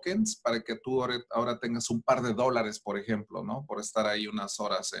cuantos tokens para que tú ahora tengas un par de dólares, por ejemplo, ¿no? Por estar ahí unas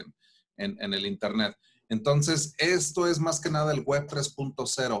horas en el Internet. Entonces, esto es más que nada el Web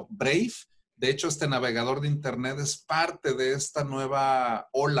 3.0. Brave, de hecho, este navegador de Internet es parte de esta nueva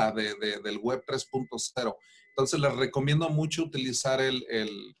ola del Web 3.0. Entonces, les recomiendo mucho utilizar el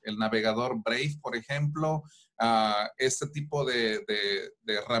navegador Brave, por ejemplo. Este tipo de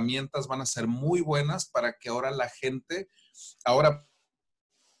herramientas van a ser muy buenas para que ahora la gente,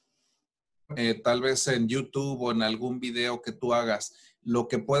 tal vez en YouTube o en algún video que tú hagas, lo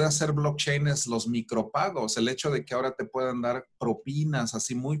que puede hacer blockchain es los micropagos, el hecho de que ahora te puedan dar propinas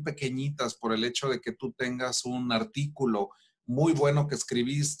así muy pequeñitas por el hecho de que tú tengas un artículo muy bueno que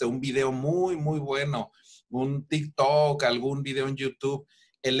escribiste, un video muy, muy bueno, un TikTok, algún video en YouTube.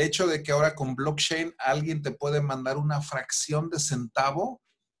 El hecho de que ahora con blockchain alguien te puede mandar una fracción de centavo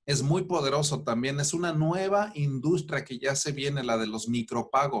es muy poderoso también. Es una nueva industria que ya se viene, la de los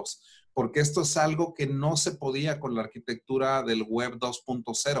micropagos, porque esto es algo que no se podía con la arquitectura del Web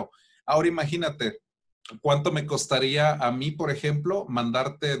 2.0. Ahora imagínate, ¿cuánto me costaría a mí, por ejemplo,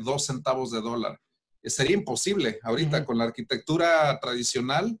 mandarte 2 centavos de dólar? Sería imposible ahorita con la arquitectura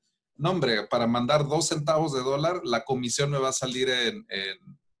tradicional. No, hombre, para mandar 2 centavos de dólar, la comisión me va a salir en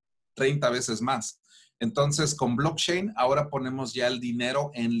 30 veces más. Entonces, con blockchain, ahora ponemos ya el dinero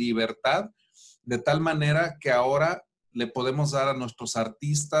en libertad, de tal manera que ahora le podemos dar a nuestros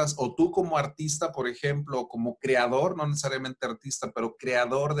artistas, o tú como artista, por ejemplo, como creador, no necesariamente artista, pero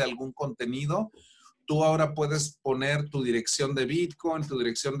creador de algún contenido, tú ahora puedes poner tu dirección de Bitcoin, tu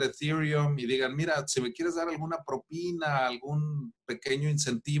dirección de Ethereum y digan, mira, si me quieres dar alguna propina, algún pequeño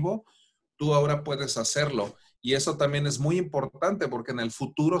incentivo, tú ahora puedes hacerlo. Y eso también es muy importante porque en el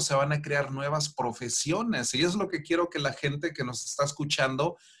futuro se van a crear nuevas profesiones. Y es lo que quiero que la gente que nos está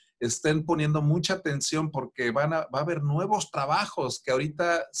escuchando estén poniendo mucha atención porque va a haber nuevos trabajos que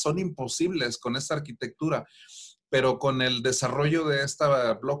ahorita son imposibles con esta arquitectura. Pero con el desarrollo de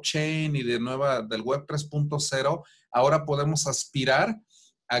esta blockchain y del Web 3.0, ahora podemos aspirar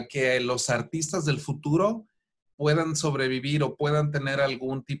a que los artistas del futuro puedan sobrevivir o puedan tener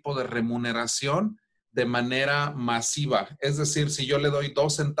algún tipo de remuneración de manera masiva. Es decir, si yo le doy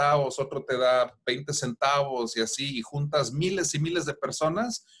 2 centavos, otro te da 20 centavos y así, y juntas miles y miles de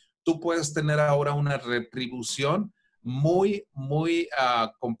personas, tú puedes tener ahora una retribución muy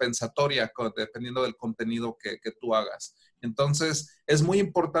compensatoria dependiendo del contenido que tú hagas. Entonces, es muy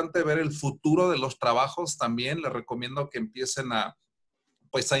importante ver el futuro de los trabajos también. Les recomiendo que empiecen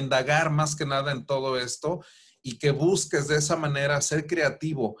pues a indagar más que nada en todo esto y que busques de esa manera ser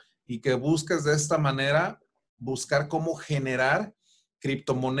creativo y que busques de esta manera buscar cómo generar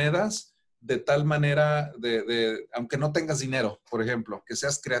criptomonedas de tal manera, aunque no tengas dinero, por ejemplo, que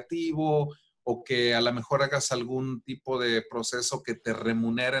seas creativo o que a lo mejor hagas algún tipo de proceso que te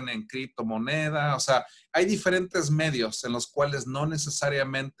remuneren en criptomoneda. O sea, hay diferentes medios en los cuales no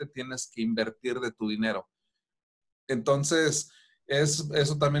necesariamente tienes que invertir de tu dinero. Entonces,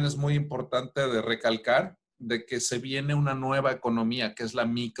 eso también es muy importante de recalcar, de que se viene una nueva economía, que es la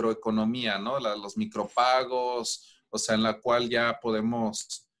microeconomía, ¿no? Los micropagos, o sea, en la cual ya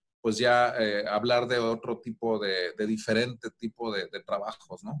podemos, pues ya hablar de otro tipo de diferente tipo de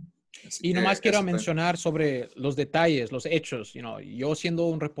trabajos, ¿no? Así Y que nomás quiero eso también. mencionar sobre los detalles, los hechos. Yo siendo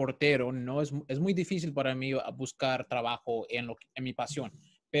un reportero, no es muy difícil para mí buscar trabajo en mi pasión.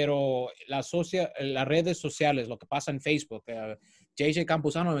 Pero las redes sociales, lo que pasa en Facebook, JJ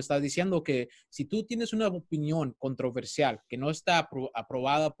Campuzano me está diciendo que si tú tienes una opinión controversial que no está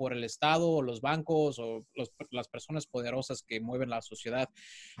aprobada por el Estado o los bancos o las personas poderosas que mueven la sociedad,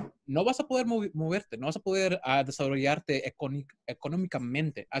 no vas a poder moverte, no vas a poder desarrollarte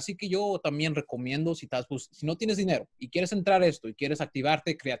económicamente. Así que yo también recomiendo, si no tienes dinero y quieres entrar a esto y quieres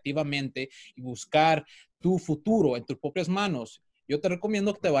activarte creativamente y buscar tu futuro en tus propias manos, yo te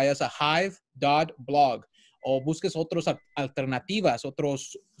recomiendo que te vayas a hive.blog o busques otras alternativas,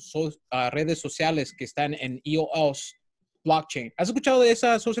 otras redes sociales que están en EOS blockchain. ¿Has escuchado de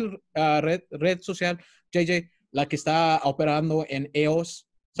esa red social, JJ, la que está operando en EOS?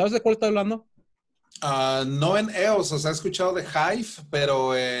 ¿Sabes de cuál estoy hablando? No en EOS, o sea, he escuchado de Hive,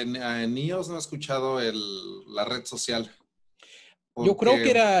 pero en EOS no he escuchado la red social. Yo creo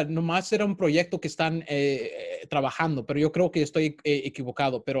que Porque, nomás era un proyecto que están trabajando, pero yo creo que estoy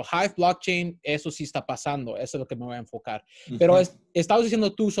equivocado. Pero Hive Blockchain, eso sí está pasando, eso es lo que me voy a enfocar. Pero estabas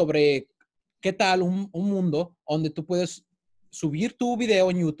diciendo tú sobre qué tal un mundo donde tú puedes subir tu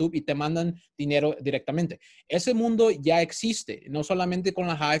video en YouTube y te mandan dinero directamente. Ese mundo ya existe, no solamente con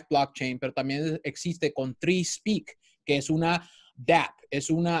la Hive Blockchain, pero también existe con TreeSpeak, que es una DApp, es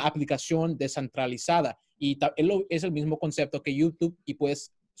una aplicación descentralizada. Y es el mismo concepto que YouTube y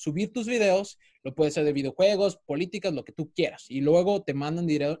puedes subir tus videos, lo puedes hacer de videojuegos, políticas, lo que tú quieras. Y luego te mandan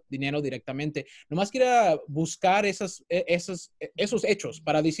dinero directamente. Nomás quiero buscar esos hechos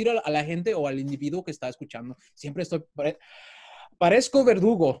para decir a la gente o al individuo que está escuchando. Siempre parezco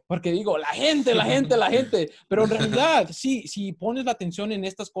verdugo, porque digo, la gente, pero en realidad, sí, si pones la atención en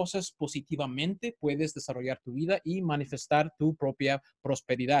estas cosas positivamente, puedes desarrollar tu vida y manifestar tu propia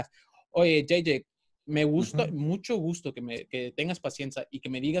prosperidad. Oye, JJ, me gusta, mucho gusto que tengas paciencia y que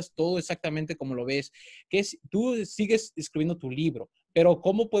me digas todo exactamente como lo ves, tú sigues escribiendo tu libro, pero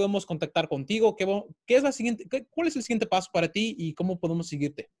 ¿cómo podemos contactar contigo? ¿Cuál es el siguiente paso para ti y cómo podemos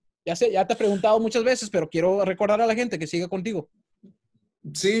seguirte? Ya sé, ya te he preguntado muchas veces, pero quiero recordar a la gente que siga contigo.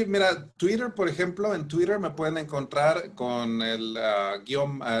 Sí, mira, Twitter, por ejemplo, en Twitter me pueden encontrar con el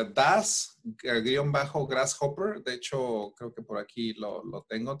guión bajo Grasshopper. De hecho, creo que por aquí lo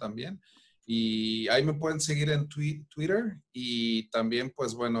tengo también. Y ahí me pueden seguir en Twitter y también,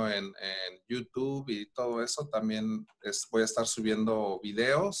 pues bueno, en YouTube y todo eso. También voy a estar subiendo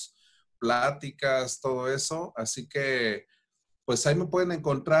videos, pláticas, todo eso. Así que, pues ahí me pueden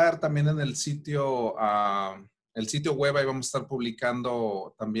encontrar también en el sitio web. Ahí vamos a estar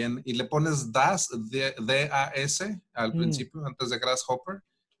publicando también, y le pones D-A-S al principio, antes de Grasshopper,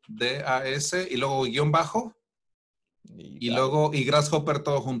 D-A-S, y luego guión bajo, y Grasshopper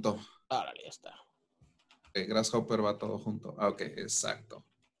todo junto. Árale, ya está. Okay, Grasshopper va todo junto. Ok, exacto.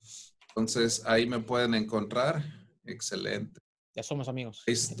 Entonces ahí me pueden encontrar. Excelente. Ya somos amigos.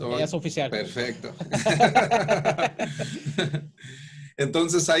 Ahí Ya estoy. es oficial. Perfecto.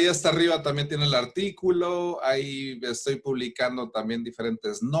 Entonces ahí hasta arriba también tiene el artículo. Ahí estoy publicando también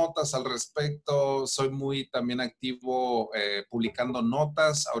diferentes notas al respecto. Soy muy también activo publicando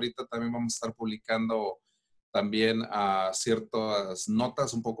notas. Ahorita también vamos a estar publicando también ciertas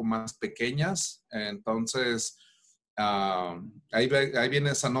notas un poco más pequeñas. Entonces, ahí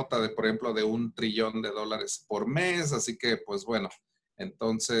viene esa nota de, por ejemplo, de $1 trillón por mes. Así que, pues bueno.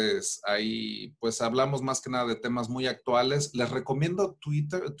 Entonces, ahí pues hablamos más que nada de temas muy actuales. Les recomiendo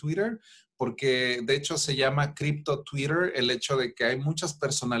Twitter porque de hecho se llama Crypto Twitter, el hecho de que hay muchas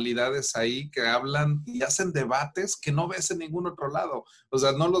personalidades ahí que hablan y hacen debates que no ves en ningún otro lado. O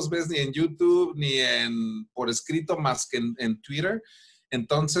sea, no los ves ni en YouTube ni por escrito más que en Twitter.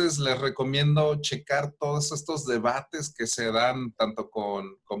 Entonces, les recomiendo checar todos estos debates que se dan tanto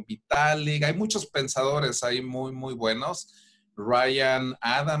con Vitalik. Hay muchos pensadores ahí muy, muy buenos. Ryan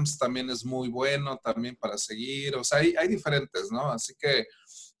Adams también es muy bueno también para seguir. O sea, hay diferentes, ¿no? Así que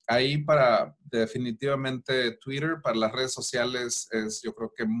ahí para definitivamente Twitter, para las redes sociales, es yo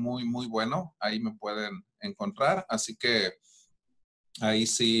creo que muy, muy bueno. Ahí me pueden encontrar. Así que ahí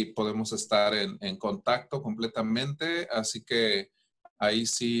sí podemos estar en contacto completamente. Así que ahí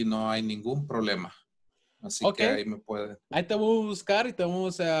sí no hay ningún problema. Así Ok, que ahí me pueden. ahí te voy a buscar y te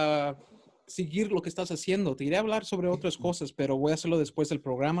vamos a seguir lo que estás haciendo. Te iré a hablar sobre otras cosas, pero voy a hacerlo después del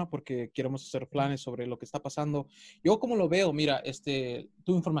programa porque queremos hacer planes sobre lo que está pasando. Yo como lo veo, mira,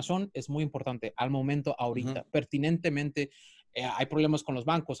 tu información es muy importante al momento, Ujú. ahorita, pertinentemente. Hay problemas con los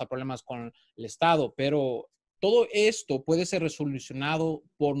bancos, hay problemas con el Estado, pero todo esto puede ser resolucionado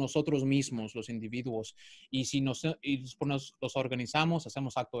por nosotros mismos, los individuos. Y si nos organizamos,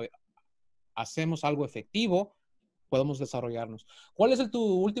 hacemos algo efectivo, podemos desarrollarnos. ¿Cuál es tu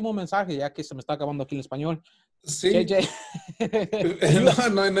último mensaje? Ya que se me está acabando aquí el español. Sí, JJ, ayuda,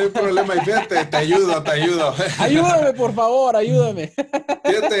 no hay problema. Y fíjate, te ayudo, te ayudo. ayúdame, por favor, ayúdame.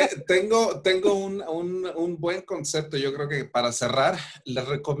 Fíjate, tengo un buen concepto. Yo creo que para cerrar, les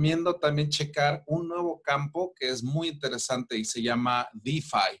recomiendo también checar un nuevo campo que es muy interesante y se llama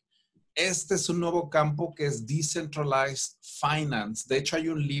DeFi. Este es un nuevo campo que es Decentralized Finance. De hecho, hay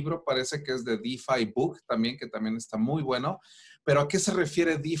un libro, parece que es de DeFi Book también, que también está muy bueno. Pero ¿a qué se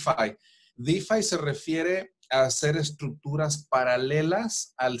refiere DeFi? DeFi se refiere a hacer estructuras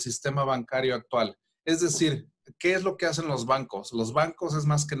paralelas al sistema bancario actual. Es decir, ¿qué es lo que hacen los bancos? Los bancos es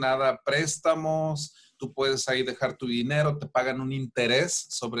más que nada préstamos, tú puedes ahí dejar tu dinero, te pagan un interés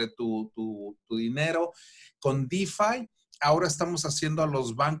sobre tu dinero. Con DeFi, ahora estamos haciendo a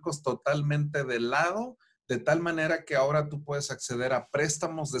los bancos totalmente de lado, de tal manera que ahora tú puedes acceder a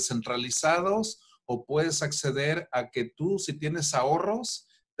préstamos descentralizados o puedes acceder a que tú, si tienes ahorros,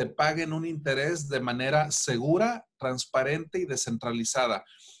 te paguen un interés de manera segura, transparente y descentralizada.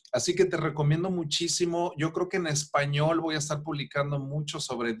 Así que te recomiendo muchísimo. Yo creo que en español voy a estar publicando mucho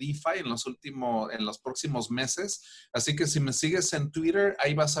sobre DeFi en los próximos meses. Así que si me sigues en Twitter,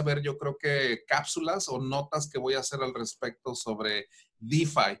 ahí vas a ver, yo creo que cápsulas o notas que voy a hacer al respecto sobre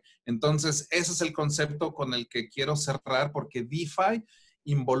DeFi. Entonces, ese es el concepto con el que quiero cerrar porque DeFi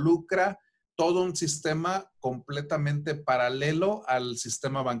involucra todo un sistema completamente paralelo al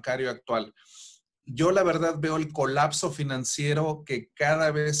sistema bancario actual. Yo la verdad veo el colapso financiero que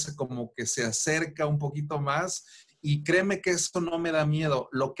cada vez como que se acerca un poquito más y créeme que eso no me da miedo.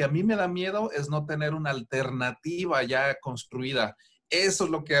 Lo que a mí me da miedo es no tener una alternativa ya construida. Eso es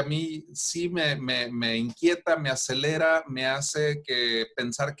lo que a mí sí me inquieta, me acelera, me hace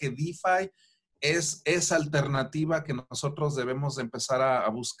pensar que DeFi es esa alternativa que nosotros debemos de empezar a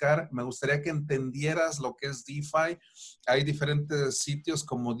buscar. Me gustaría que entendieras lo que es DeFi. Hay diferentes sitios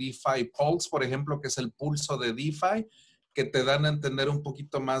como DeFi Pulse, por ejemplo, que es el pulso de DeFi, que te dan a entender un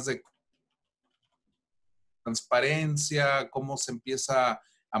poquito más de transparencia, cómo se empieza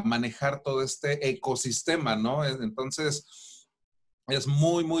a manejar todo este ecosistema, ¿no? Entonces, es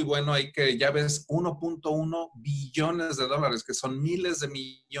muy, muy bueno ahí que ya ves 1.1 billones de dólares, que son miles de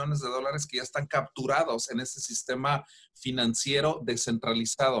millones de dólares que ya están capturados en ese sistema financiero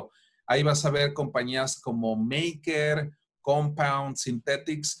descentralizado. Ahí vas a ver compañías como Maker, Compound,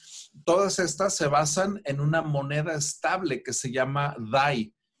 Synthetics. Todas estas se basan en una moneda estable que se llama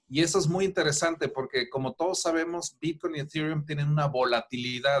DAI. Y eso es muy interesante porque como todos sabemos, Bitcoin y Ethereum tienen una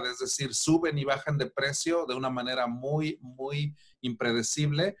volatilidad, es decir, suben y bajan de precio de una manera muy, muy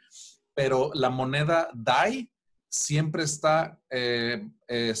impredecible, pero la moneda DAI siempre está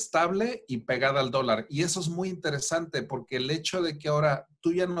estable y pegada al dólar. Y eso es muy interesante porque el hecho de que ahora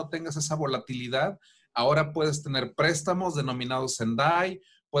tú ya no tengas esa volatilidad, ahora puedes tener préstamos denominados en DAI,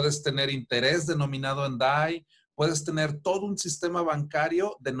 puedes tener interés denominado en DAI, puedes tener todo un sistema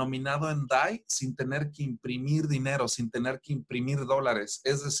bancario denominado en DAI sin tener que imprimir dinero, sin tener que imprimir dólares.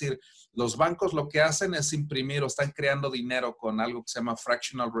 Es decir, los bancos lo que hacen es imprimir o están creando dinero con algo que se llama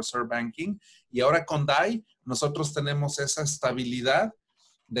Fractional Reserve Banking. Y ahora con DAI nosotros tenemos esa estabilidad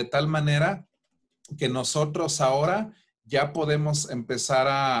de tal manera que nosotros ahora ya podemos empezar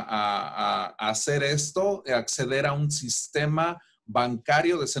a hacer esto, a acceder a un sistema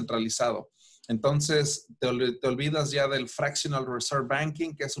bancario descentralizado. Entonces, te olvidas ya del Fractional Reserve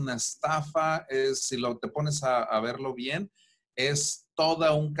Banking, que es una estafa, si te pones a verlo bien, es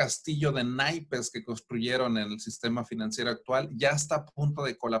todo un castillo de naipes que construyeron en el sistema financiero actual, ya está a punto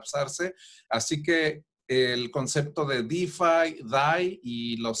de colapsarse, así que el concepto de DeFi, DAI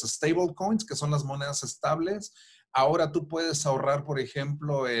y los stablecoins, que son las monedas estables, Ahora tú puedes ahorrar, por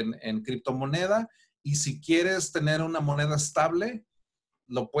ejemplo, en criptomoneda, y si quieres tener una moneda estable,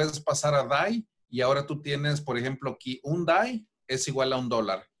 lo puedes pasar a DAI, y ahora tú tienes, por ejemplo, aquí un DAI es igual a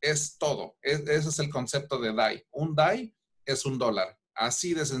 $1. Es todo. Ese es el concepto de DAI. Un DAI es $1.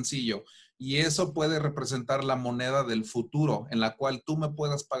 Así de sencillo. Y eso puede representar la moneda del futuro, en la cual tú me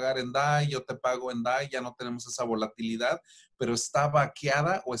puedas pagar en DAI, yo te pago en DAI, ya no tenemos esa volatilidad, pero está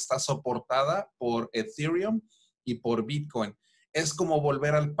vaqueada o está soportada por Ethereum y por Bitcoin. Es como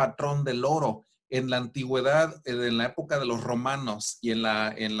volver al patrón del oro. En la antigüedad, en la época de los romanos y en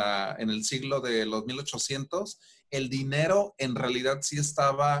el siglo de los 1800, el dinero en realidad sí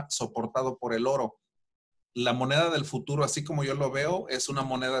estaba soportado por el oro. La moneda del futuro, así como yo lo veo, es una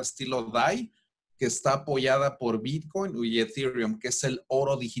moneda estilo DAI que está apoyada por Bitcoin y Ethereum, que es el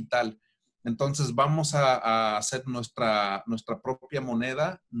oro digital. Entonces vamos a hacer nuestra propia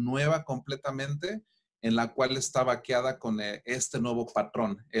moneda nueva completamente, en la cual está vaqueada con este nuevo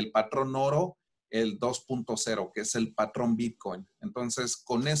patrón, el patrón oro, el 2.0, que es el patrón Bitcoin. Entonces,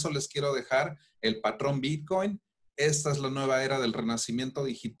 con eso les quiero dejar el patrón Bitcoin. Esta es la nueva era del renacimiento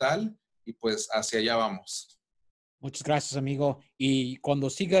digital y pues hacia allá vamos. Muchas gracias, amigo. Y cuando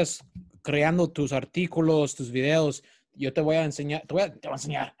sigas creando tus artículos, tus videos, yo te voy a enseñar, te voy a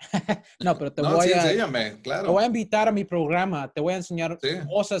enseñar. No, pero No, sí, enséñame, te voy a claro. invitar a mi programa, te voy a enseñar Sí.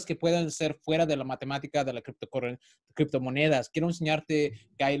 cosas que pueden ser fuera de la matemática de la criptomonedas. Quiero enseñarte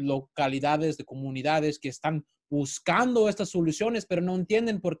que hay localidades de comunidades que están buscando estas soluciones, pero no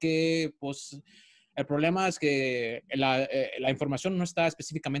entienden porque, pues, el problema es que la información no está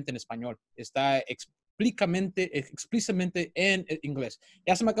específicamente en español, está explícitamente en inglés.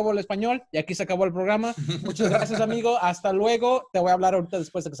 Ya se me acabó el español y aquí se acabó el programa. Muchas gracias, amigo. Hasta luego. Te voy a hablar ahorita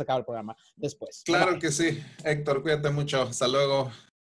después de que se acabe el programa. Después. Bye, Claro bye. que sí. Héctor, cuídate mucho. Hasta luego.